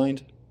out of his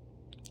mind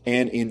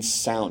and in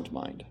sound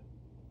mind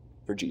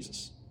for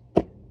Jesus.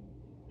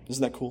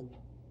 Isn't that cool?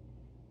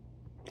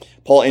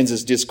 Paul ends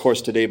his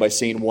discourse today by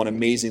saying one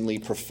amazingly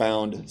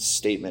profound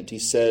statement. He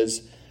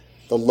says,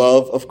 the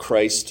love of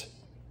Christ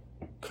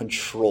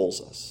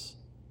controls us.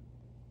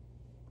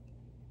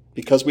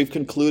 Because we've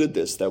concluded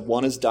this, that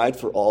one has died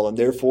for all, and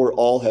therefore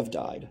all have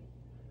died.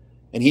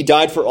 And he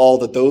died for all,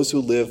 that those who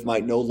live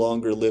might no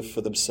longer live for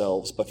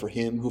themselves, but for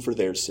him who for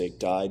their sake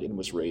died and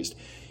was raised.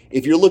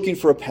 If you're looking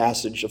for a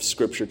passage of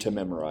Scripture to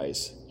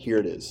memorize, here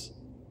it is.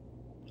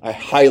 I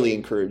highly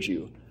encourage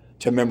you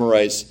to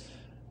memorize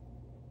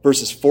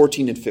verses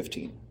 14 and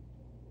 15.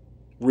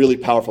 Really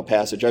powerful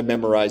passage. I've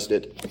memorized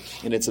it,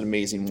 and it's an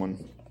amazing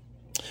one.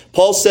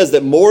 Paul says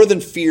that more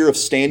than fear of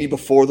standing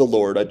before the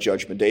Lord at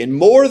Judgment Day, and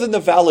more than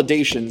the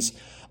validations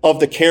of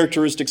the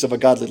characteristics of a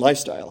godly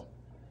lifestyle,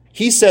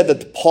 he said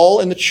that Paul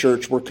and the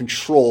church were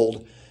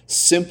controlled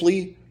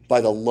simply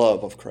by the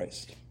love of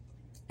Christ.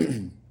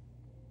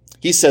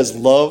 He says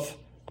love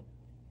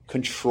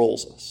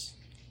controls us.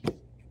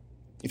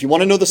 If you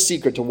want to know the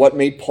secret to what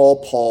made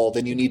Paul Paul,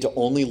 then you need to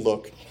only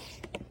look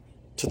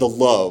to the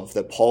love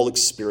that Paul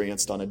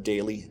experienced on a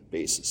daily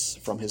basis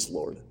from his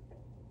Lord.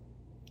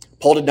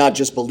 Paul did not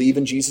just believe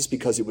in Jesus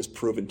because it was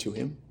proven to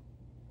him.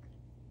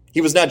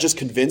 He was not just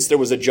convinced there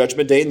was a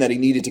judgment day and that he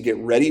needed to get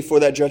ready for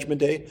that judgment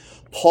day.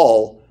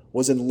 Paul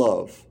was in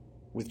love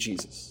with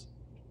Jesus.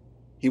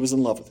 He was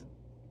in love with him.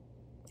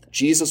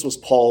 Jesus was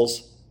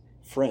Paul's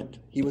friend.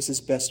 He was his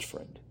best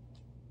friend.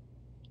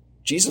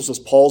 Jesus was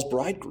Paul's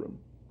bridegroom.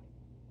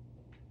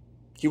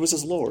 He was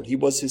his Lord. He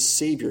was his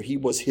Savior. He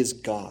was his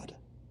God.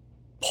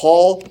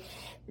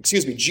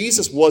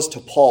 Jesus was to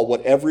Paul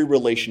what every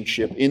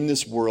relationship in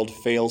this world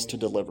fails to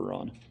deliver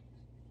on.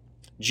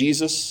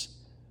 Jesus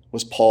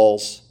was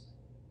Paul's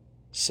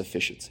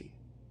sufficiency.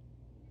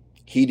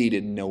 He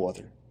needed no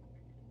other.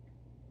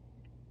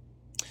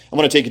 I'm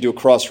going to take you to a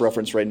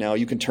cross-reference right now.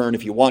 You can turn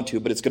if you want to,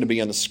 but it's going to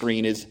be on the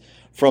screen. Is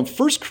from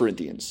 1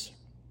 Corinthians.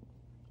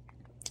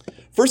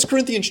 1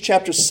 Corinthians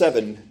chapter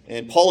 7,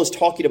 and Paul is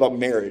talking about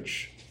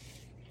marriage.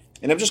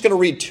 And I'm just going to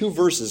read 2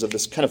 verses of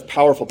this kind of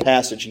powerful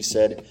passage, he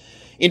said.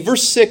 In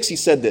verse 6, he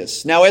said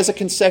this, "Now as a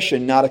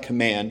concession, not a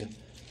command,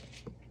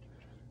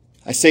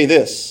 I say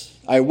this,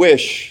 I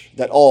wish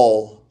that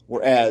all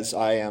were as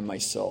I am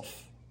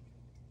myself.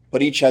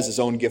 But each has his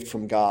own gift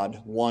from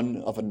God,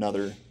 one of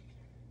another,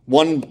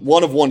 one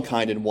of one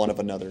kind and one of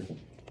another."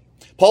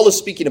 Paul is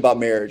speaking about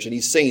marriage, and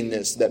he's saying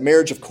this, that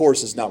marriage, of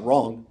course, is not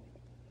wrong.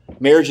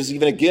 Marriage is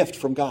even a gift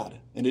from God,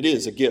 and it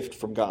is a gift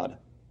from God.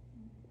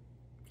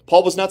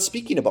 Paul was not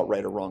speaking about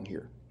right or wrong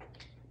here.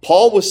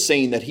 Paul was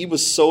saying that he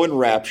was so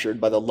enraptured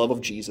by the love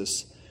of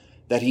Jesus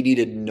that he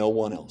needed no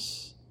one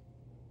else.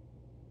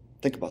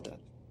 Think about that.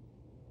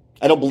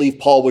 I don't believe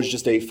Paul was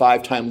just a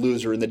 5-time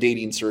loser in the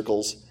dating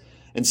circles,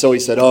 and so he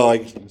said,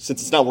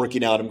 since it's not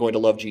working out, I'm going to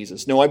love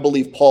Jesus. No, I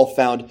believe Paul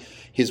found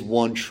his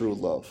one true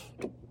love.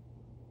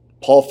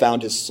 Paul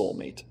found his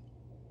soulmate,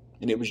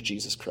 and it was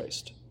Jesus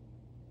Christ.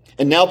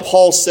 And now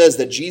Paul says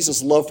that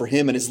Jesus' love for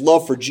him and his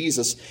love for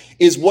Jesus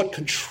is what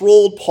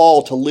controlled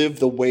Paul to live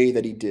the way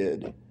that he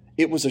did.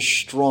 It was a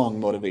strong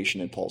motivation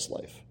in Paul's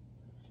life.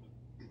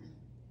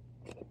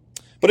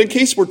 But in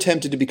case we're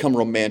tempted to become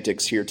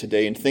romantics here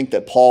today and think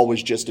that Paul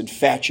was just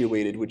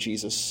infatuated with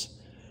Jesus,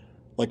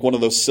 like one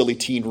of those silly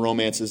teen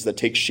romances that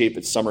takes shape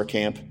at summer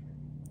camp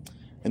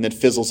and then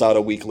fizzles out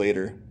a week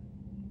later,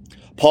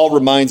 Paul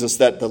reminds us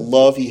that the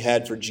love he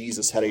had for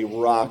Jesus had a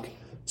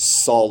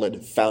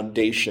rock-solid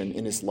foundation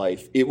in his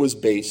life. It was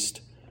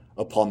based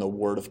upon the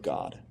Word of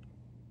God.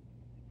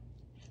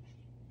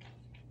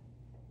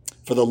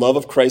 For the love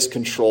of Christ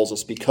controls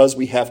us because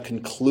we have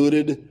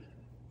concluded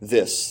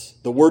this.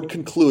 The word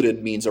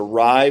concluded means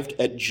arrived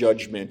at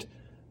judgment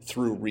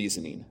through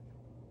reasoning.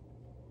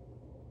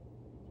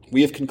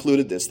 We have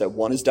concluded this, that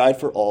one has died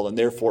for all, and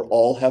therefore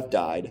all have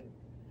died.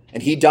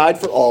 And he died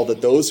for all,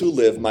 that those who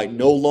live might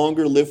no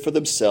longer live for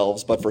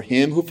themselves, but for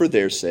him who for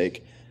their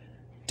sake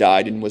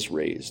died and was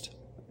raised.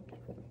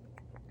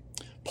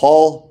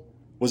 Paul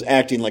was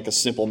acting like a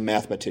simple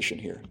mathematician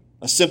here,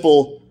 a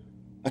simple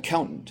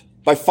accountant.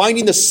 By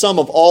finding the sum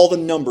of all the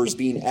numbers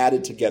being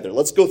added together.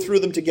 Let's go through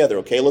them together,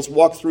 okay? Let's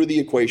walk through the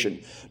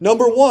equation.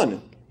 Number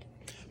 1,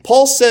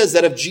 Paul says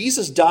that if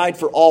Jesus died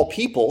for all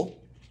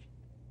people,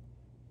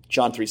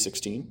 John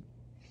 3:16,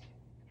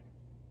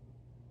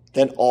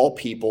 then all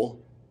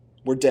people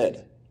were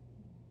dead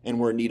and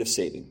were in need of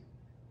saving.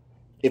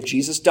 If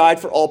Jesus died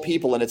for all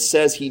people and it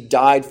says he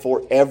died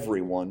for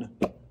everyone,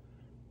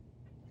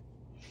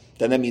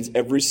 then that means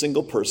every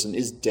single person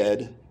is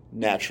dead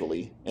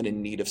naturally and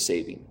in need of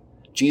saving.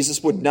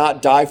 Jesus would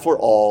not die for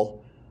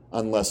all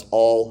unless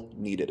all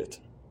needed it.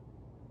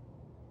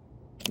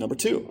 Number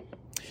 2,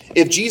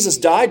 if Jesus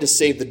died to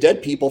save the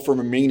dead people from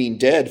remaining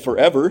dead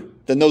forever,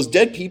 then those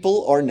dead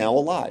people are now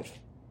alive.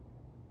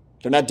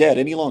 They're not dead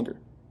any longer.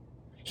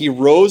 He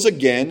rose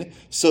again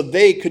so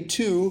they could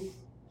too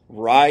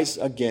rise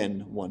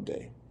again one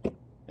day.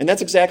 And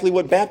that's exactly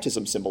what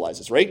baptism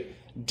symbolizes, right?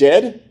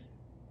 Dead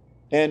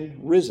and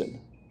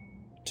risen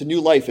to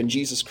new life in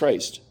Jesus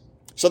Christ.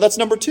 So that's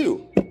number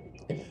 2.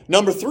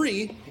 Number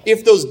 3,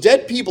 if those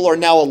dead people are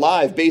now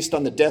alive based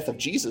on the death of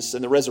Jesus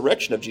and the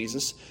resurrection of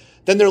Jesus,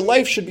 then their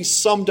life should be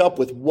summed up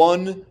with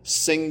one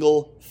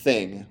single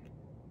thing: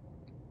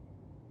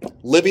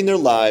 living their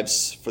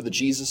lives for the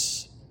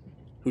Jesus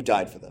who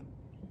died for them.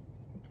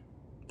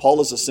 Paul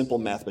is a simple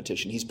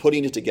mathematician. He's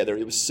putting it together.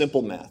 It was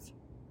simple math.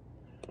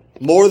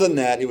 More than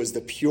that, it was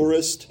the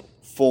purest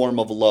form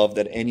of love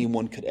that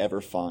anyone could ever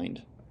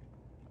find.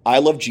 I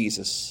love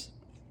Jesus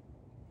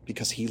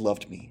because he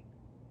loved me.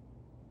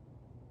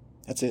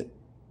 That's it.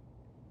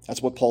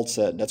 That's what Paul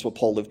said. That's what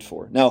Paul lived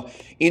for. Now,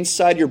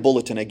 inside your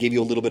bulletin, I gave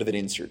you a little bit of an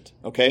insert,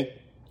 okay?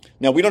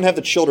 Now, we don't have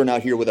the children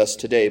out here with us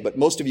today, but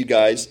most of you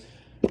guys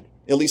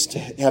at least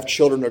have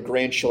children or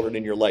grandchildren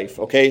in your life,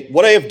 okay?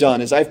 What I have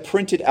done is I've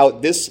printed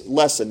out this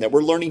lesson that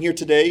we're learning here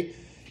today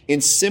in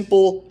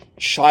simple,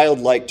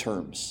 childlike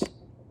terms.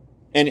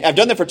 And I've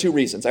done that for two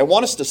reasons. I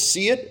want us to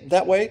see it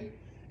that way.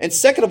 And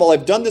second of all,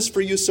 I've done this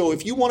for you so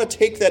if you want to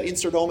take that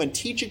insert home and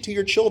teach it to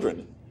your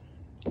children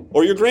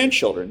or your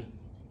grandchildren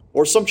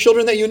or some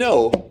children that you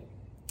know,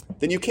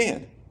 then you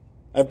can.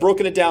 I've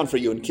broken it down for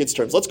you in kids'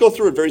 terms. Let's go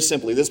through it very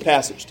simply, this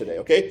passage today,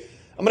 okay?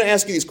 I'm going to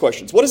ask you these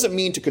questions. What does it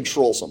mean to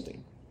control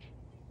something?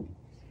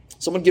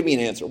 Someone give me an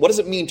answer. What does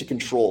it mean to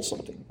control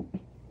something?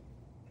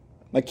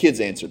 My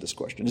kids answered this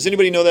question. Does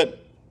anybody know that?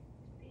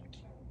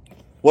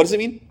 What does it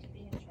mean? Be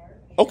in charge.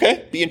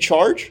 Okay, be in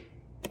charge.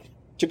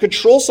 To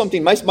control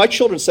something, my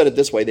children said it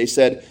this way. They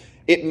said,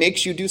 it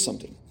makes you do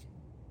something.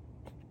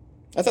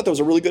 I thought that was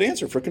a really good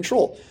answer for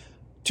control.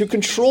 To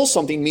control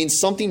something means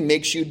something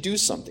makes you do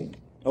something.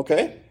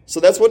 Okay? So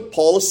that's what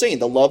Paul is saying.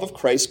 The love of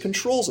Christ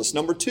controls us.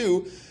 Number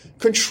two,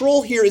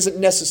 control here isn't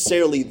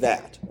necessarily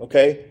that.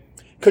 Okay?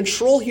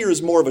 Control here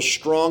is more of a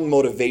strong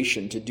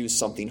motivation to do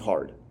something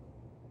hard.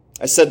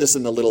 I said this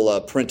in the little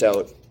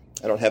printout.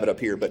 I don't have it up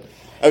here, but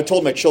I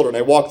told my children,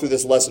 I walked through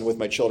this lesson with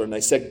my children,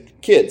 I said,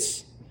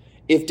 kids,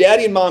 if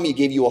daddy and mommy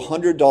gave you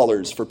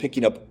 $100 for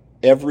picking up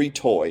every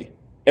toy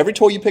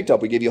you picked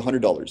up, we gave you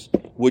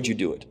 $100, would you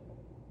do it?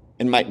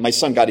 And my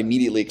son got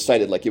immediately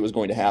excited like it was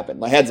going to happen.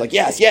 My head's like,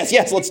 yes,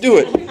 let's do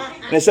it.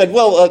 And I said,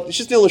 well, it's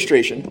just an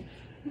illustration.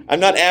 I'm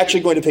not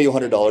actually going to pay you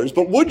 $100,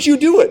 but would you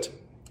do it?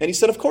 And he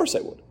said, of course I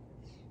would.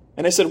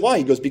 And I said, why?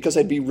 He goes, because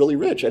I'd be really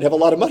rich. I'd have a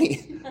lot of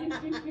money.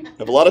 I'd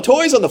have a lot of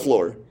toys on the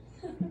floor.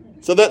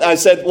 So that I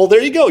said, well,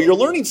 there you go. You're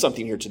learning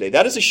something here today.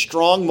 That is a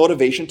strong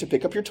motivation to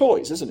pick up your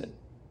toys, isn't it?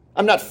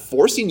 I'm not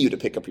forcing you to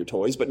pick up your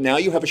toys, but now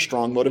you have a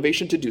strong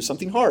motivation to do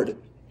something hard.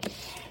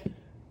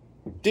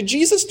 Did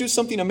Jesus do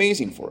something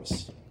amazing for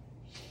us?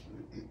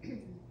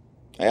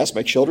 I asked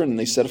my children, and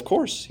they said, of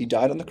course. He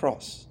died on the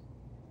cross.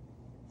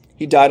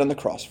 He died on the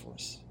cross for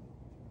us.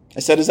 I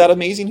said, is that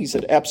amazing? He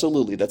said,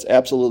 absolutely. That's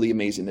absolutely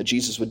amazing that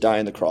Jesus would die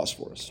on the cross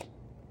for us.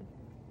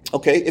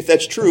 Okay, if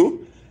that's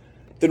true,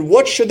 then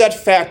what should that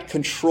fact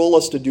control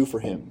us to do for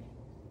him?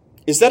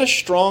 Is that a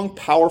strong,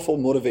 powerful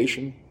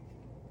motivation?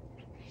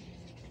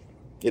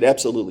 It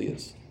absolutely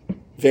is.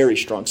 Very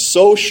strong.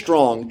 So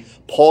strong,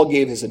 Paul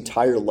gave his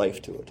entire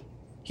life to it.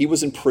 He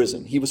was in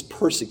prison. He was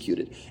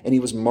persecuted, and he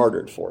was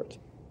martyred for it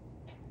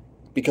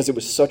because it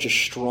was such a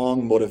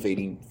strong,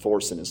 motivating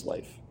force in his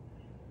life.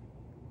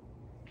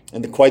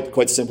 And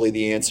quite simply,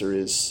 the answer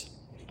is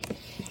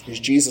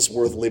Jesus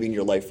worth living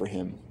your life for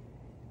him?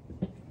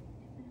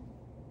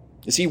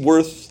 Is he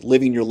worth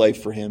living your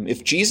life for him?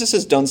 If Jesus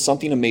has done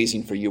something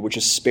amazing for you, which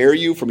is spare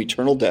you from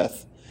eternal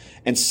death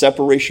and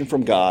separation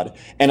from God,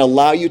 and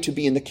allow you to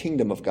be in the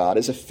kingdom of God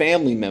as a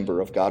family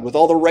member of God with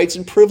all the rights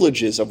and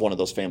privileges of one of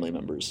those family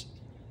members,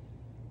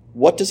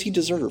 what does he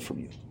deserve from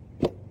you?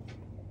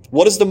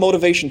 What is the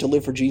motivation to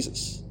live for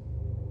Jesus?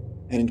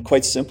 And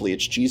quite simply,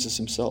 it's Jesus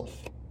himself.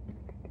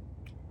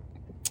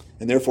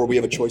 And therefore, we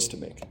have a choice to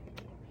make.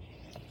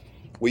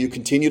 Will you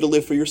continue to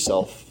live for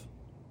yourself?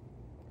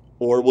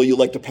 Or will you,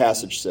 like the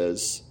passage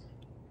says,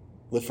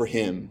 live for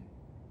him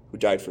who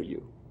died for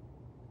you?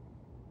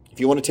 If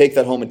you want to take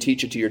that home and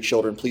teach it to your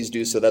children, please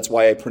do so. That's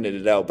why I printed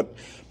it out. But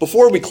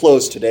before we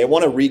close today, I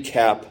want to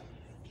recap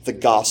the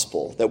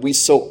gospel that we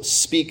so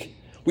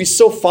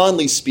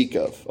fondly speak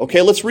of.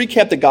 Okay, let's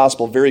recap the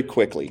gospel very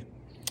quickly.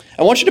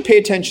 I want you to pay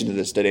attention to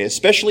this today,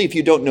 especially if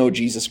you don't know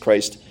Jesus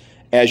Christ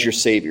as your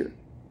Savior.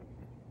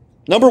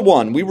 Number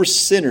one, we were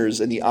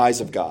sinners in the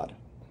eyes of God.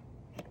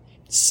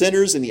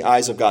 Sinners in the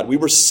eyes of God. We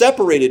were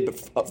separated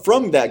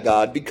from that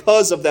God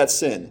because of that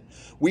sin.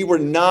 We were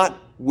not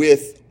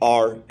with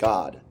our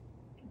God.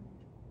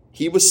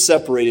 He was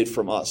separated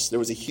from us. There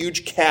was a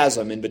huge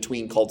chasm in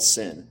between called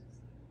sin.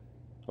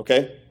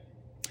 Okay?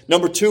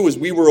 Number two is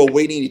we were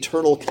awaiting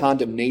eternal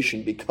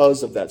condemnation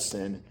because of that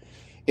sin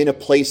in a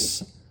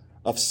place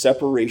of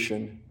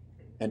separation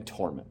and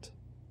torment.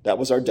 That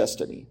was our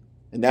destiny.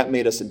 And that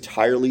made us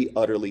entirely,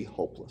 utterly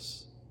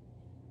hopeless.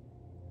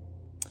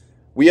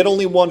 We had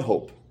only one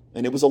hope,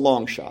 and it was a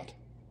long shot.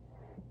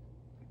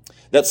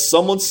 That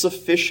someone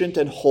sufficient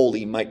and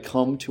holy might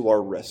come to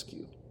our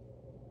rescue.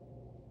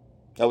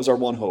 That was our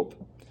one hope.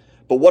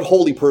 But what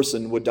holy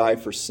person would die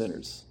for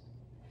sinners?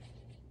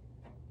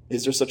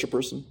 Is there such a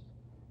person?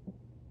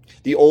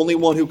 The only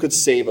one who could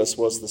save us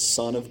was the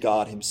Son of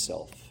God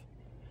himself.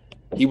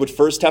 He would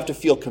first have to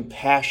feel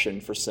compassion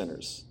for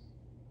sinners.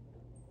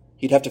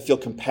 He'd have to feel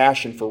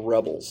compassion for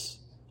rebels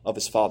of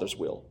his Father's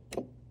will.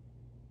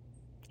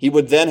 He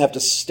would then have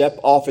to step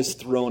off his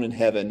throne in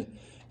heaven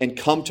and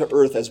come to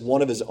earth as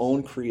one of his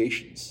own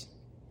creations,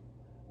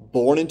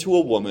 born into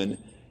a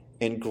woman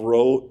and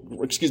grow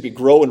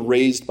and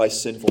raised by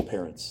sinful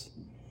parents.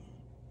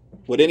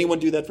 Would anyone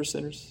do that for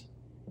sinners?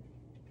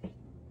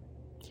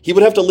 He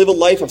would have to live a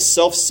life of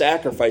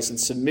self-sacrifice and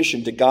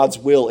submission to God's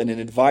will in an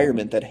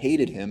environment that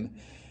hated him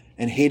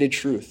and hated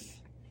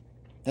truth.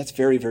 That's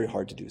very, very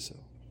hard to do so.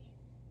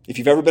 If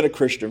you've ever been a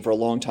Christian for a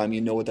long time,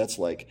 you know what that's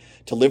like.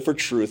 To live for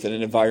truth in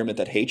an environment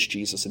that hates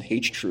Jesus and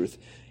hates truth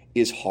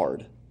is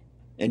hard.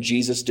 And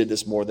Jesus did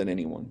this more than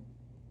anyone.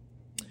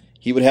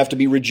 He would have to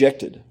be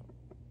rejected,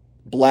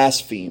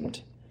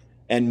 blasphemed,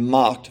 and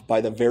mocked by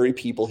the very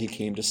people he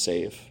came to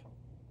save,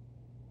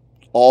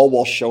 all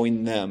while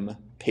showing them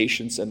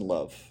patience and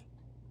love.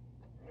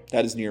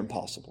 That is near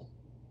impossible.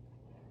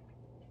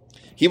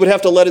 He would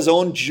have to let his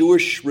own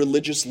Jewish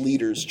religious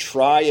leaders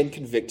try and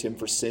convict him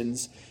for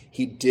sins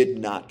he did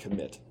not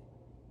commit.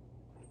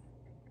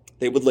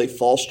 They would lay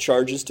false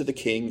charges to the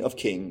King of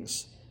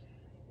Kings,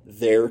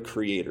 their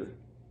Creator.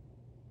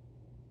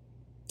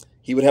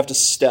 He would have to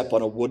step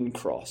on a wooden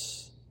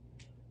cross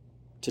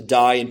to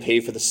die and pay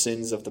for the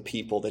sins of the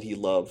people that he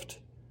loved,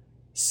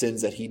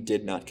 sins that he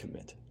did not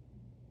commit.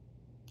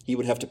 He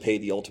would have to pay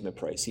the ultimate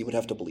price. He would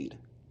have to bleed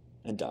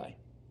and die.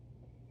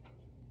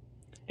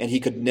 And he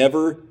could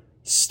never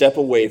step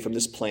away from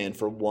this plan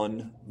for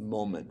one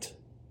moment,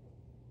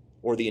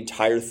 or the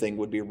entire thing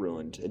would be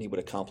ruined and he would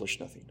accomplish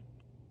nothing.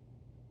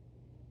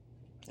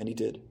 And he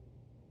did.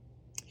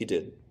 He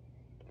did.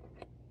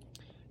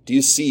 Do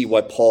you see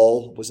why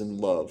Paul was in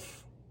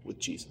love with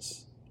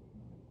Jesus?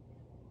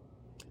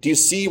 Do you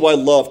see why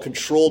love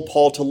controlled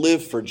Paul to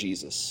live for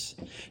Jesus?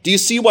 Do you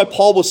see why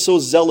Paul was so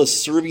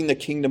zealous serving the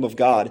kingdom of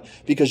God?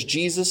 Because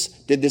Jesus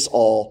did this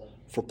all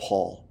for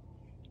Paul.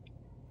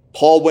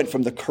 Paul went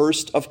from the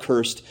cursed of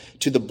cursed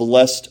to the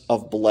blessed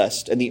of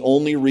blessed. And the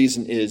only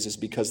reason is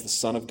because the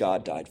Son of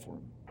God died for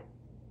him.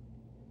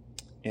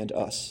 And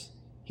us.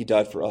 He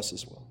died for us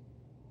as well.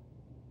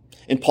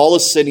 And Paul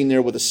is sitting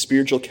there with a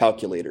spiritual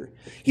calculator.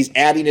 He's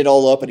adding it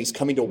all up and he's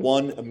coming to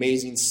one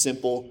amazing,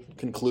 simple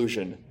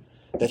conclusion.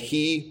 That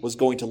he was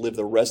going to live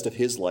the rest of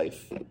his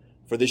life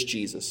for this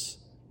Jesus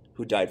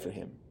who died for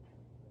him.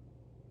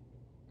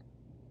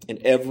 And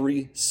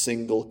every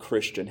single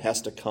Christian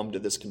has to come to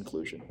this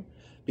conclusion.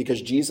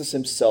 Because Jesus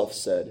himself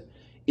said,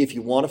 if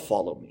you want to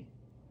follow me,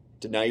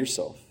 deny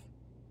yourself,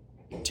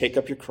 take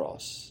up your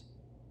cross,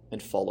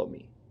 and follow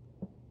me.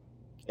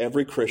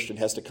 Every Christian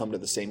has to come to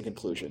the same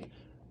conclusion.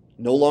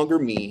 No longer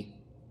me,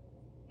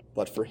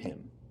 but for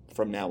him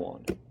from now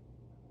on.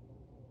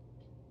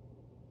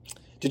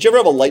 Did you ever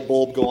have a light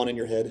bulb go on in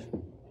your head?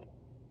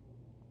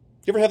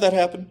 You ever have that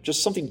happen?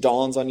 Just something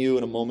dawns on you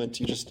in a moment.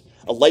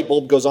 A light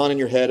bulb goes on in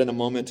your head in a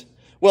moment.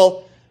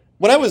 Well,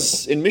 when I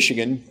was in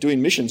Michigan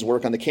doing missions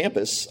work on the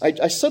campus,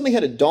 I suddenly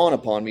had it dawn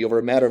upon me over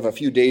a matter of a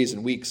few days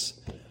and weeks.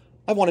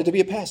 I wanted to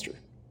be a pastor.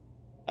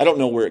 I don't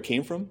know where it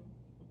came from.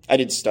 I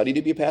didn't study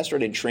to be a pastor. I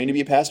didn't train to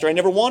be a pastor. I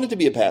never wanted to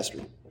be a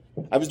pastor.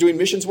 I was doing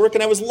missions work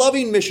and I was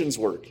loving missions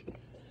work.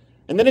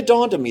 And then it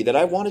dawned on me that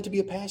I wanted to be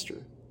a pastor.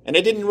 And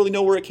I didn't really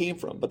know where it came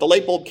from. But the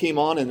light bulb came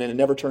on and then it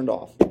never turned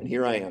off. And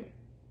here I am.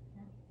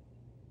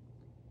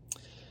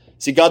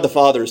 See, God the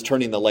Father is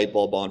turning the light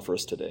bulb on for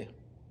us today.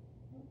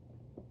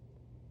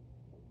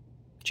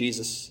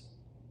 Jesus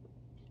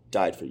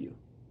died for you.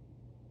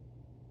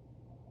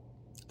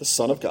 The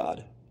Son of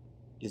God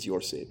is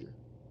your Savior.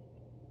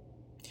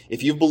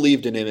 If you've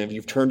believed in him and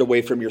you've turned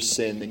away from your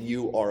sin, then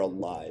you are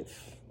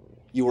alive.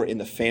 You are in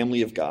the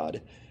family of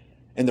God.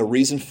 And the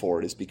reason for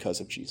it is because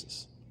of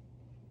Jesus.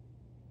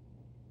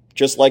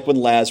 Just like when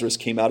Lazarus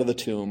came out of the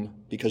tomb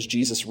because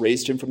Jesus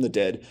raised him from the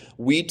dead,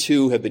 we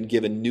too have been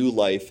given new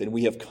life and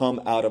we have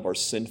come out of our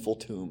sinful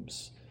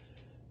tombs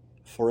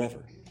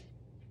forever.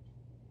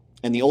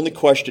 And the only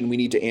question we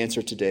need to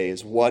answer today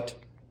is, what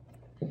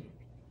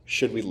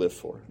should we live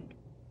for?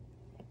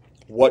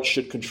 What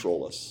should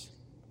control us?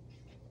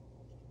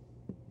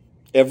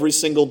 Every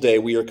single day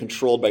we are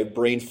controlled by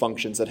brain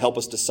functions that help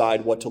us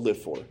decide what to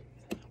live for.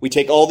 We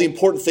take all the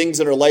important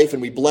things in our life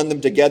and we blend them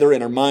together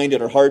in our mind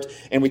and our heart,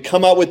 and we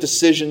come out with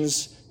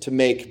decisions to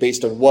make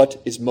based on what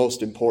is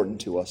most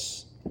important to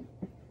us.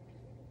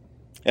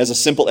 As a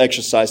simple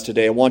exercise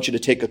today, I want you to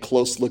take a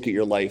close look at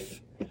your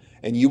life,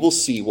 and you will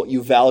see what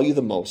you value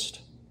the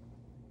most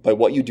by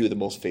what you do the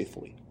most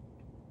faithfully.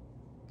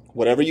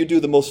 Whatever you do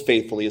the most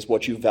faithfully is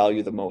what you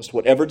value the most.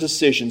 Whatever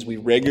decisions we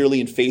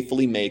regularly and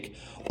faithfully make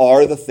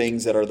are the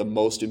things that are the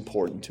most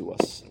important to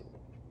us.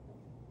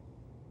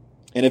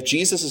 And if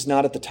Jesus is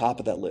not at the top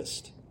of that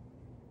list,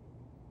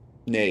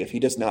 nay, if he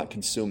does not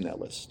consume that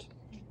list,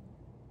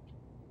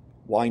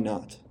 why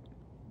not?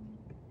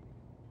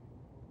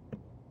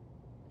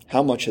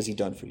 How much has he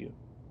done for you?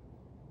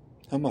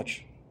 How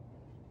much?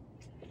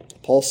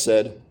 Paul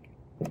said,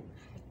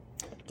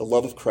 the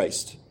love of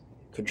Christ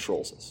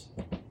controls us.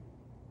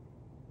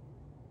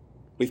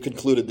 We've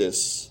concluded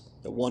this,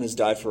 that one has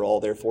died for all,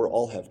 therefore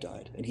all have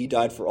died. And he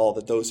died for all,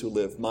 that those who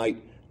live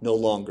might no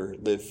longer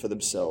live for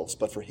themselves,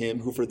 but for him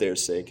who for their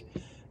sake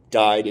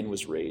died and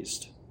was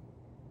raised.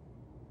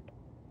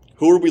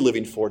 Who are we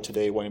living for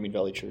today, Wyoming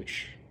Valley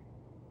Church?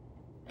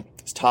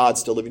 Is Todd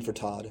still living for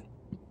Todd?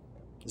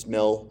 Is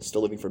Mel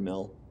still living for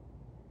Mel?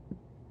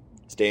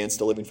 Is Dan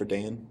still living for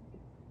Dan?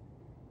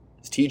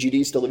 Is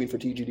TGD still living for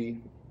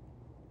TGD?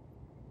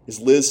 Is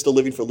Liz still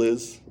living for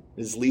Liz?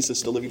 Is Lisa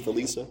still living for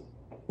Lisa?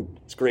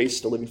 Is Grace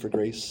still living for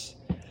Grace?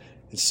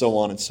 And so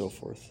on and so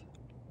forth.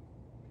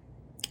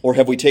 Or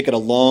have we taken a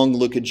long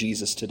look at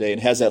Jesus today,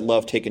 and has that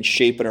love taken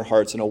shape in our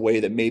hearts in a way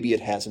that maybe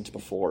it hasn't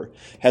before?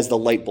 Has the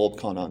light bulb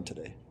gone on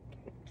today?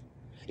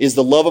 Is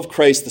the love of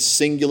Christ the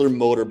singular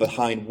motor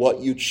behind what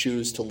you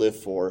choose to live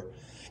for?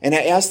 And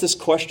I ask this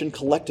question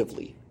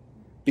collectively,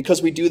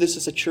 because we do this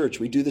as a church.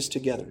 We do this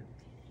together.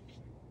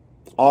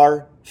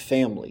 Our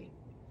family,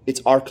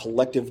 it's our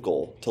collective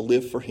goal to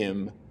live for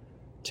him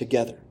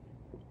together.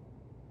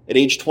 At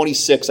age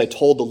 26, I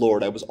told the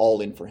Lord I was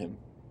all in for him.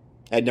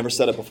 I had never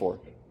said it before.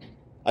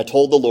 I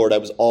told the Lord I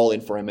was all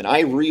in for him, and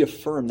I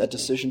reaffirm that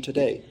decision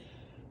today.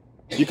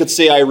 You could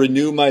say I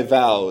renew my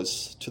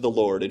vows to the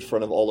Lord in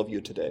front of all of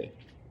you today,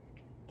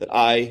 that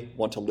I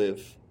want to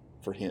live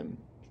for him.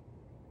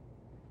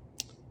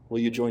 Will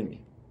you join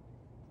me?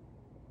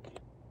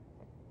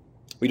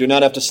 We do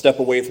not have to step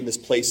away from this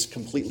place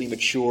completely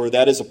mature.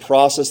 That is a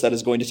process that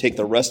is going to take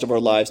the rest of our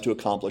lives to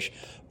accomplish,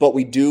 but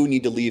we do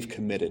need to leave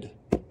committed,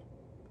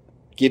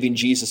 giving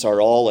Jesus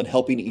our all and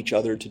helping each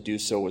other to do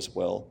so as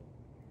well.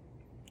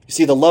 You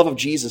see, the love of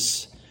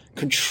Jesus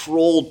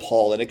controlled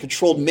Paul, and it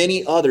controlled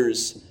many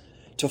others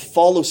to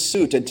follow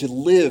suit and to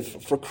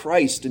live for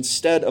Christ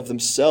instead of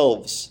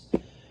themselves.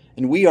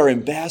 And we are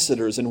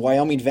ambassadors in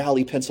Wyoming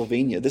Valley,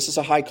 Pennsylvania. This is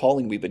a high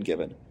calling we've been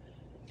given.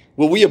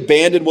 Will we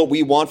abandon what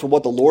we want for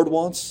what the Lord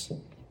wants?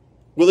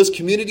 Will this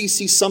community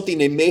see something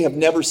they may have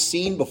never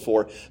seen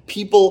before?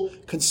 People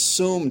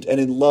consumed and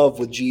in love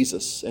with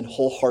Jesus and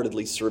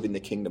wholeheartedly serving the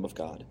kingdom of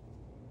God.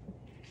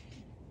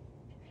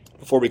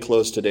 Before we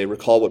close today,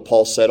 recall what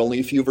Paul said only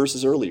a few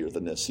verses earlier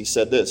than this. He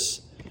said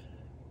this: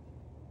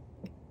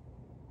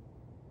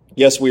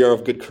 yes, we are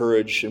of good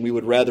courage, and we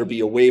would rather be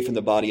away from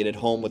the body and at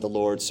home with the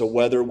Lord. So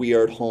whether we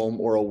are at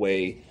home or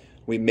away,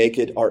 we make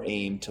it our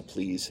aim to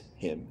please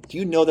him. Do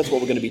you know that's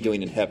what we're going to be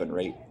doing in heaven,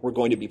 right? We're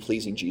going to be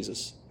pleasing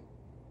Jesus.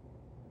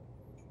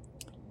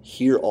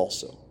 Here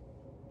also,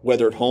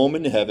 whether at home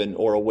in heaven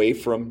or away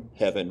from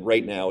heaven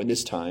right now in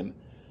this time,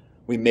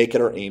 we make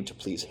it our aim to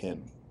please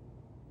him.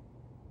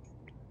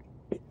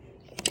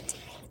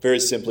 Very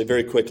simply,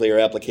 very quickly, our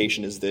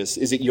application is this: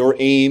 is it your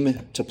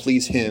aim to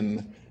please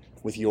him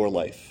with your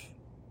life?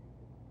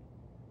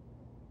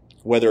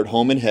 Whether at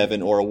home in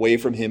heaven or away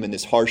from him in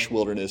this harsh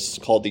wilderness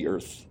called the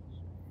earth.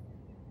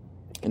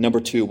 And number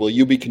two, will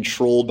you be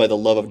controlled by the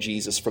love of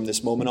Jesus from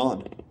this moment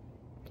on?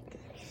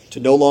 To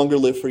no longer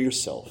live for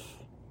yourself,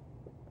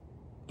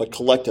 but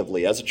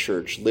collectively, as a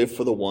church, live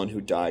for the one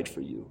who died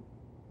for you.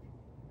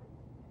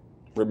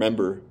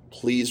 Remember,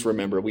 please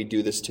remember, we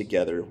do this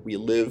together. We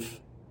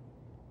live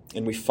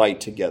and we fight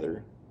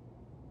together,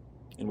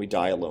 and we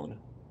die alone.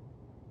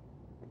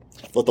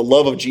 Let the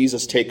love of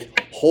Jesus take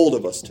hold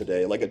of us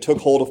today, like it took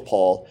hold of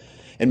Paul,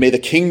 and may the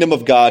kingdom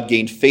of God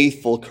gain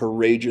faithful,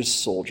 courageous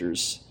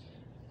soldiers,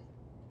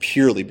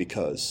 purely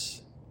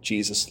because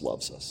Jesus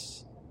loves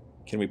us.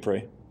 Can we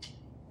pray?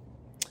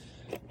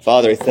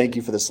 Father, I thank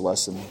you for this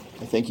lesson.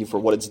 I thank you for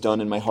what it's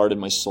done in my heart and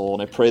my soul,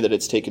 and I pray that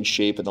it's taken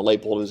shape and the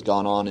light bulb has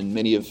gone on in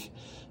many of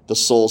the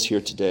souls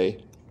here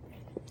today.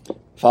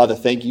 Father,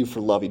 thank you for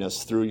loving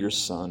us through your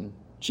Son.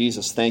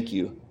 Jesus, thank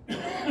you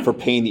for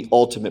paying the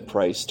ultimate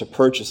price to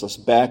purchase us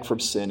back from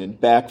sin and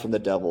back from the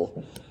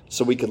devil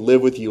so we could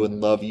live with you and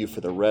love you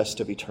for the rest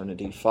of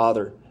eternity.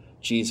 Father,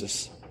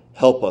 Jesus,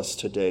 help us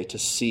today to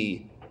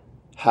see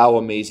how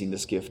amazing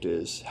this gift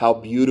is, how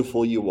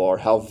beautiful you are,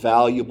 how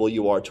valuable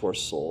you are to our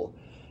soul,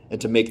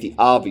 and to make the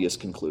obvious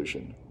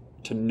conclusion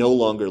to no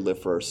longer live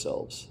for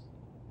ourselves,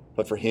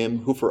 but for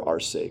him who for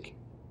our sake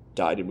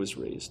died and was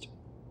raised.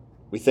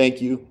 We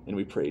thank you and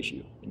we praise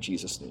you. In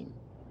Jesus' name,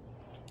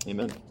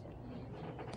 amen.